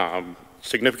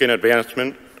significant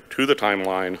advancement to the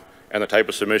timeline and the type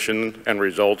of submission and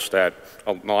results that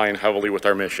align heavily with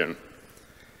our mission.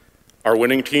 Our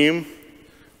winning team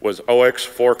was OX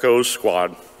Forco's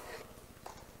squad.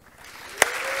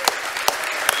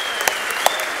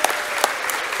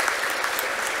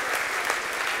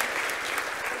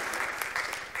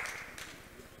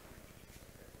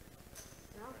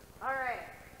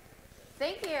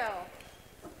 Thank you.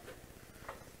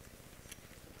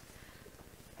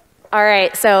 All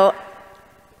right, so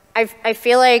I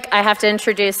feel like I have to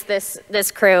introduce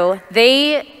this crew.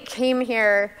 They came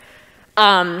here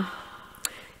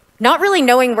not really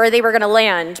knowing where they were going to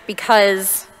land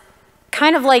because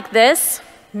kind of like this,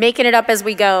 making it up as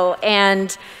we go.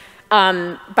 And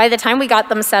by the time we got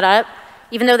them set up,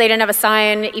 even though they didn't have a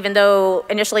sign, even though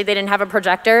initially they didn't have a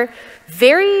projector,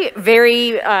 very,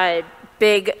 very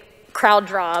big crowd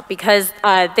draw because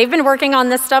they've been working on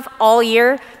this stuff all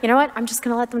year. You know what? I'm just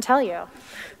going to let them tell you.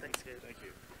 Thanks, Gabe. Thank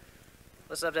you.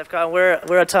 What's up, DEF CON?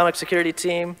 We're Atomic Security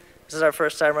Team. This is our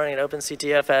first time running an open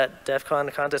CTF at DEF CON,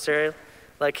 the contest area.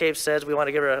 Like Gabe says, we want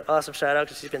to give her an awesome shout out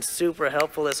because she's been super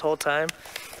helpful this whole time.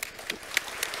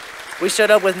 We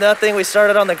showed up with nothing. We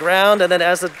started on the ground, and then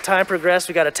as the time progressed,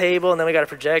 we got a table, and then we got a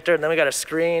projector, and then we got a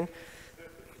screen.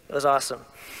 It was awesome.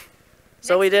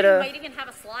 So we did a... might even have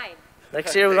a slide.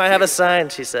 Next year we might have a sign,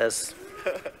 she says.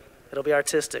 It'll be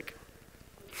artistic.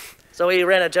 So we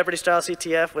ran a Jeopardy-style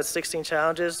CTF with 16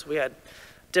 challenges. We had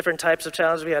different types of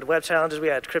challenges. We had web challenges, we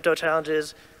had crypto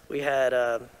challenges, we had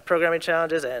programming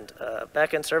challenges, and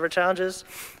back-end server challenges.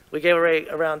 We gave away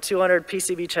around 200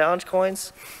 PCB challenge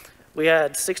coins. We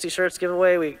had 60 shirts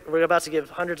giveaway. We're about to give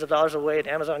hundreds of dollars away in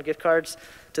Amazon gift cards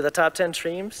to the top 10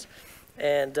 teams.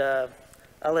 And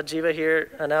I'll let Jiva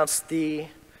here announce the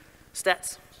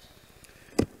stats.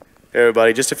 Hey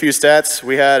everybody, just a few stats.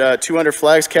 We had 200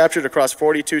 flags captured across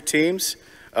 42 teams.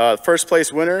 First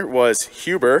place winner was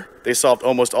Huber. They solved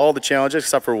almost all the challenges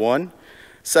except for one.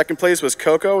 Second place was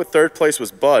Coco. Third place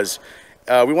was Buzz.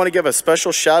 We want to give a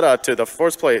special shout out to the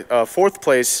fourth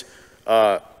place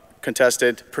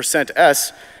contestant, Percent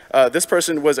S. This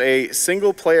person was a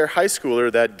single-player high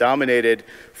schooler that dominated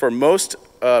for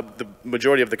the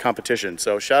majority of the competition.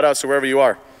 So shout outs to wherever you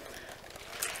are.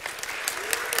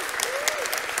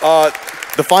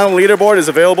 The final leaderboard is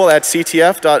available at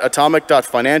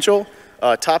ctf.atomic.financial.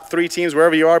 Top 3 teams,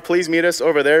 wherever you are, please meet us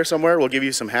over there somewhere. We'll give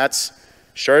you some hats,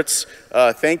 shirts.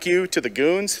 Thank you to the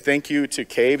Goons. Thank you to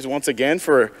Caves once again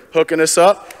for hooking us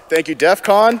up. Thank you, DEF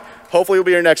CON. Hopefully we'll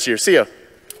be here next year. See ya.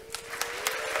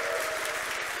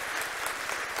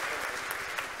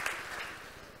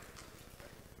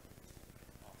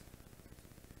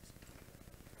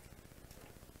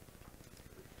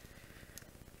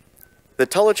 The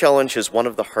Telechallenge is one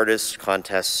of the hardest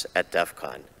contests at DEF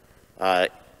CON.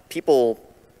 People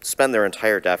spend their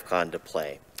entire DEF CON to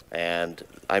play, and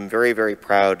I'm very, very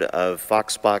proud of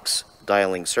Foxbox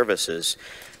Dialing Services,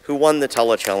 who won the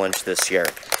Telechallenge this year.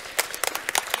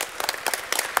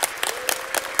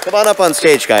 Come on up on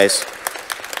stage, guys.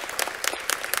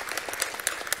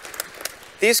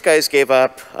 These guys gave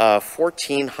up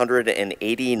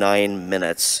 1,489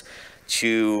 minutes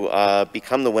to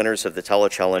become the winners of the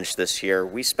Telechallenge this year.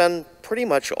 We spend pretty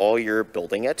much all year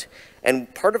building it,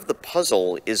 and part of the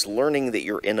puzzle is learning that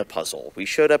you're in a puzzle. We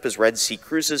showed up as Red Sea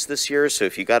Cruises this year, so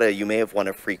if you may have won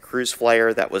a free cruise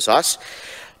flyer, that was us.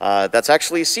 That's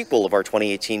actually a sequel of our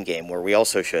 2018 game, where we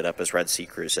also showed up as Red Sea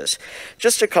Cruises.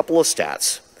 Just a couple of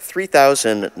stats.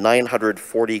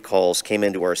 3,940 calls came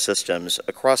into our systems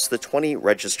across the 20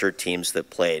 registered teams that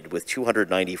played, with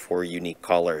 294 unique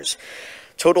callers.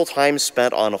 Total time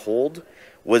spent on hold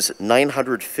was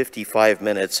 955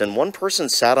 minutes, and one person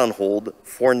sat on hold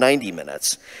for 90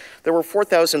 minutes. There were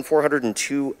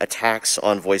 4,402 attacks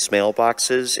on voicemail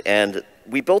boxes, and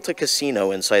we built a casino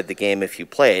inside the game if you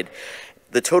played.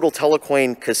 The total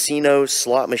Telecoin casino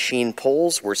slot machine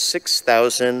polls were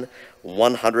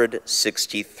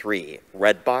 6,163.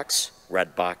 Red box,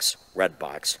 red box, red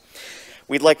box.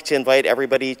 We'd like to invite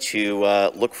everybody to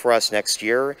look for us next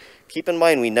year. Keep in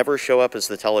mind, we never show up as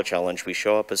the Telechallenge. We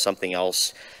show up as something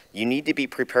else. You need to be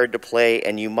prepared to play,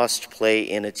 and you must play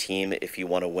in a team if you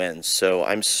want to win. So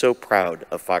I'm so proud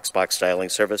of Foxbox Dialing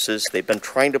Services. They've been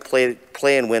trying to play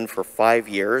and win for 5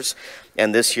 years,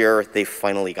 and this year they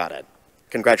finally got it.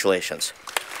 Congratulations.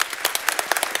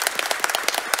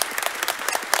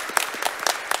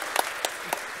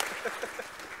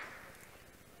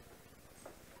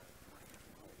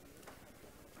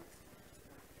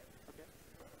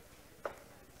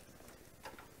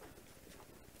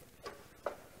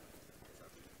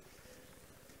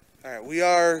 All right, we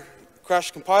are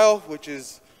Crash Compile, which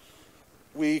is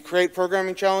we create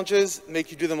programming challenges,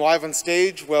 make you do them live on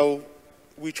stage. Well,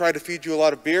 we try to feed you a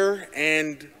lot of beer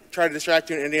and try to distract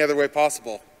you in any other way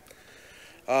possible.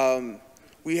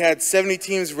 We had 70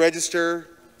 teams register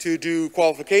to do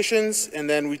qualifications, and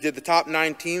then we did the top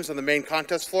 9 teams on the main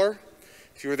contest floor.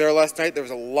 If you were there last night, there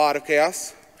was a lot of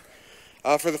chaos.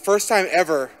 For the first time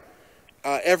ever,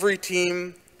 every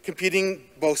team competing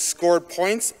both scored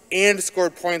points and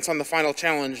scored points on the final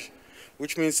challenge,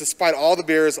 which means despite all the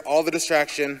beers, all the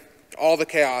distraction, all the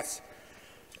chaos,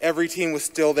 every team was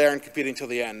still there and competing till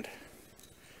the end.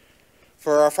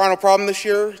 For our final problem this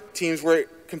year, teams were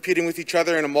competing with each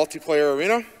other in a multiplayer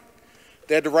arena.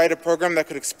 They had to write a program that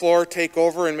could explore, take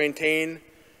over, and maintain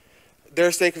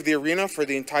their stake of the arena for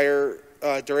the entire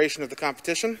duration of the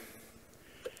competition.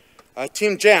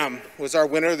 Team Jam was our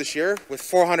winner this year with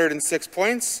 406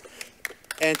 points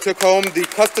and took home the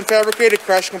custom fabricated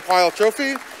Crash Compile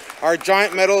trophy, our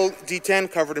giant metal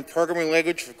D10 covered in programming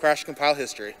language for Crash Compile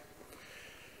history.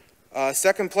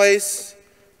 Second place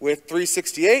with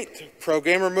 368, Pro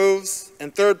Gamer Moves,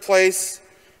 and third place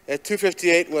at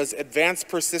 258 was Advanced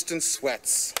Persistent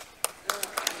Sweats.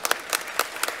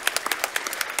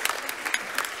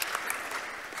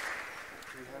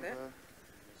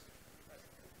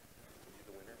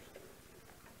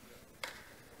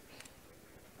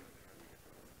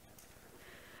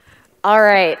 All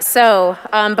right, so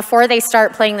before they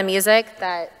start playing the music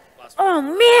oh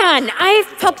man, I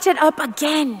fucked it up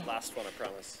again. Last one, I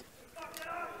promise.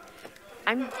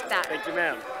 I'm that. Thank you,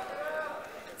 ma'am.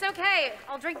 It's okay,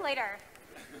 I'll drink later.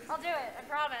 I'll do it, I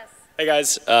promise. Hey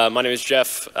guys, my name is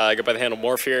Jeff. I go by the handle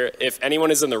Morph here. If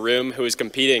anyone is in the room who is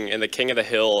competing in the King of the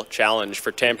Hill challenge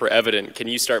for Tamper Evident, can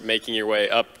you start making your way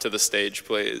up to the stage,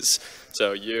 please?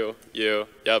 So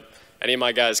yep. Any of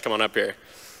my guys, come on up here.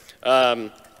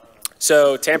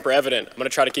 So Tamper Evident, I'm gonna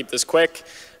try to keep this quick.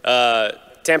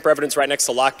 Tamper Evident's right next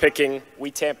to lockpicking. We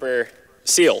tamper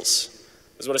seals.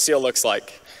 This is what a seal looks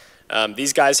like.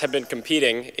 These guys have been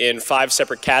competing in 5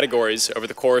 separate categories over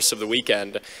the course of the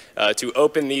weekend to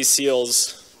open these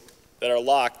seals that are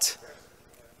locked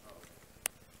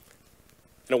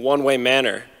in a one-way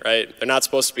manner, right? They're not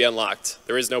supposed to be unlocked.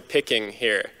 There is no picking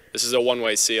here. This is a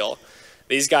one-way seal.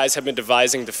 These guys have been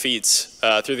devising defeats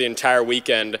through the entire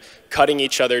weekend, cutting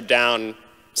each other down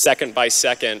second by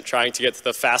second, trying to get to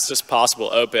the fastest possible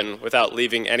open without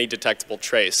leaving any detectable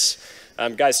trace.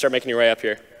 Guys, start making your way up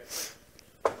here.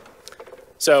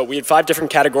 So we had 5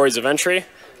 different categories of entry.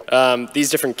 These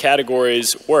different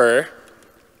categories were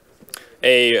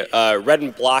a red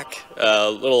and black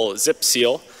little zip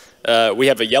seal. We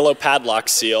have a yellow padlock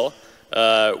seal.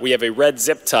 We have a red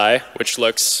zip tie, which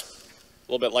looks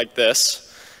a little bit like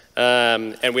this.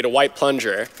 And we had a white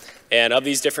plunger. And of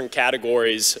these different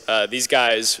categories, these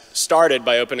guys started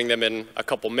by opening them in a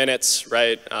couple minutes,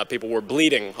 right? People were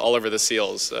bleeding all over the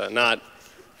seals. Not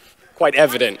quite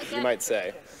evident, you might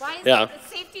say. Why is yeah. the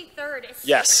safety third?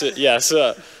 Yes, yes.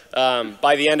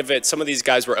 By the end of it, some of these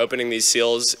guys were opening these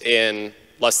seals in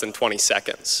less than 20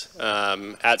 seconds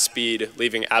at speed,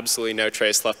 leaving absolutely no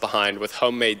trace left behind with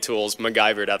homemade tools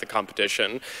MacGyvered at the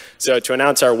competition. So to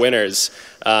announce our winners,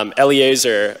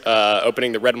 Eliezer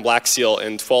opening the red and black seal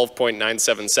in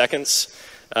 12.97 seconds.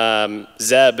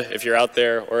 Zeb, if you're out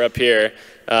there or up here,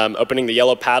 opening the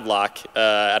yellow padlock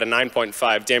at a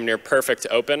 9.5, damn near perfect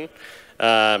open.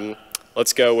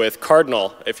 Let's go with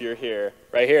Cardinal, if you're here,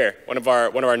 right here. One of our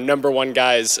 #1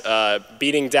 guys,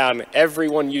 beating down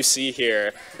everyone you see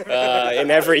here in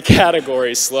every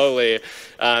category slowly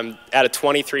at a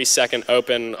 23-second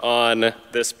open on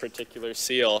this particular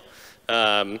seal.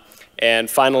 And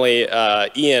finally,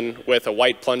 Ian with a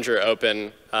white plunger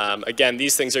open. Again,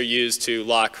 these things are used to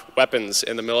lock weapons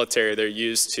in the military. They're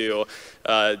used to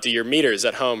do your meters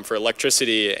at home for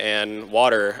electricity and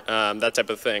water, that type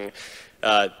of thing.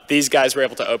 These guys were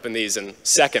able to open these in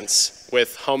seconds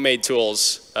with homemade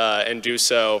tools and do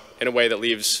so in a way that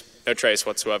leaves no trace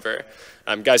whatsoever.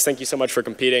 Guys, thank you so much for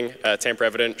competing. Tamper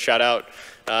Evident, shout out.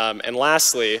 And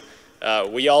lastly,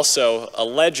 we also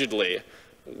allegedly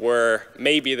were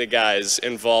maybe the guys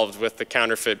involved with the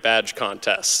counterfeit badge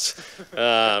contest.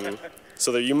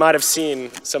 So that you might have seen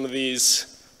some of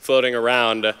these floating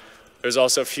around. There's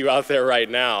also a few out there right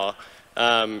now.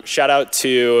 Shout out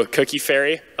to Cookie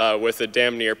Fairy with a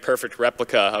damn near perfect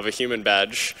replica of a human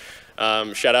badge.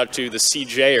 Shout out to the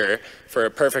CJer for a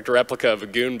perfect replica of a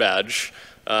goon badge.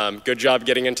 Good job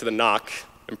getting into the knock.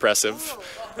 Impressive.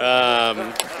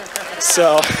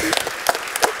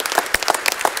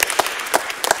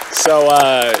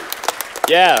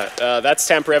 That's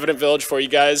Tamper Evident Village for you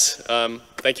guys.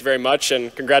 Thank you very much,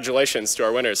 and congratulations to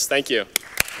our winners. Thank you.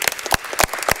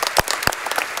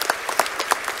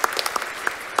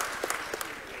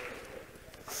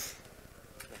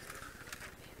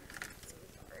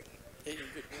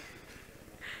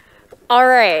 All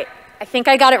right, I think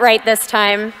I got it right this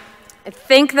time. I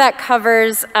think that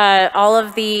covers all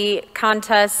of the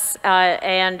contests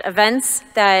and events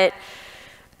that,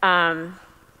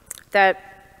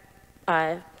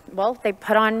 well, they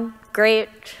put on great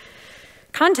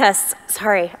contests.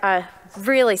 Sorry,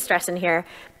 really stressing here.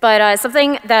 But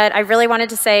something that I really wanted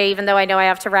to say, even though I know I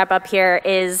have to wrap up here,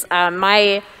 is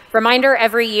my reminder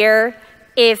every year,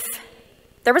 if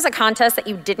there was a contest that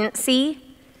you didn't see,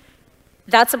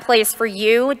 that's a place for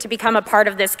you to become a part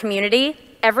of this community.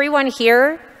 Everyone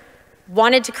here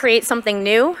wanted to create something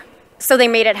new, so they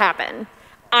made it happen.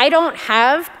 I don't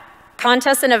have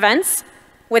contests and events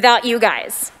without you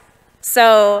guys.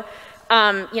 So,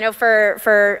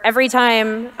 for every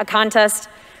time a contest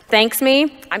thanks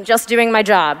me, I'm just doing my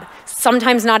job.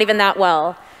 Sometimes not even that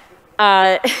well.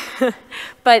 But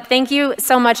thank you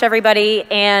so much, everybody,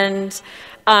 and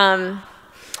I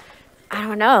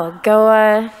don't know,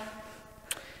 go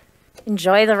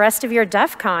enjoy the rest of your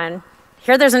DEF CON.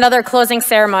 Here there's another closing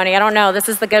ceremony. I don't know, this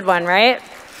is the good one, right?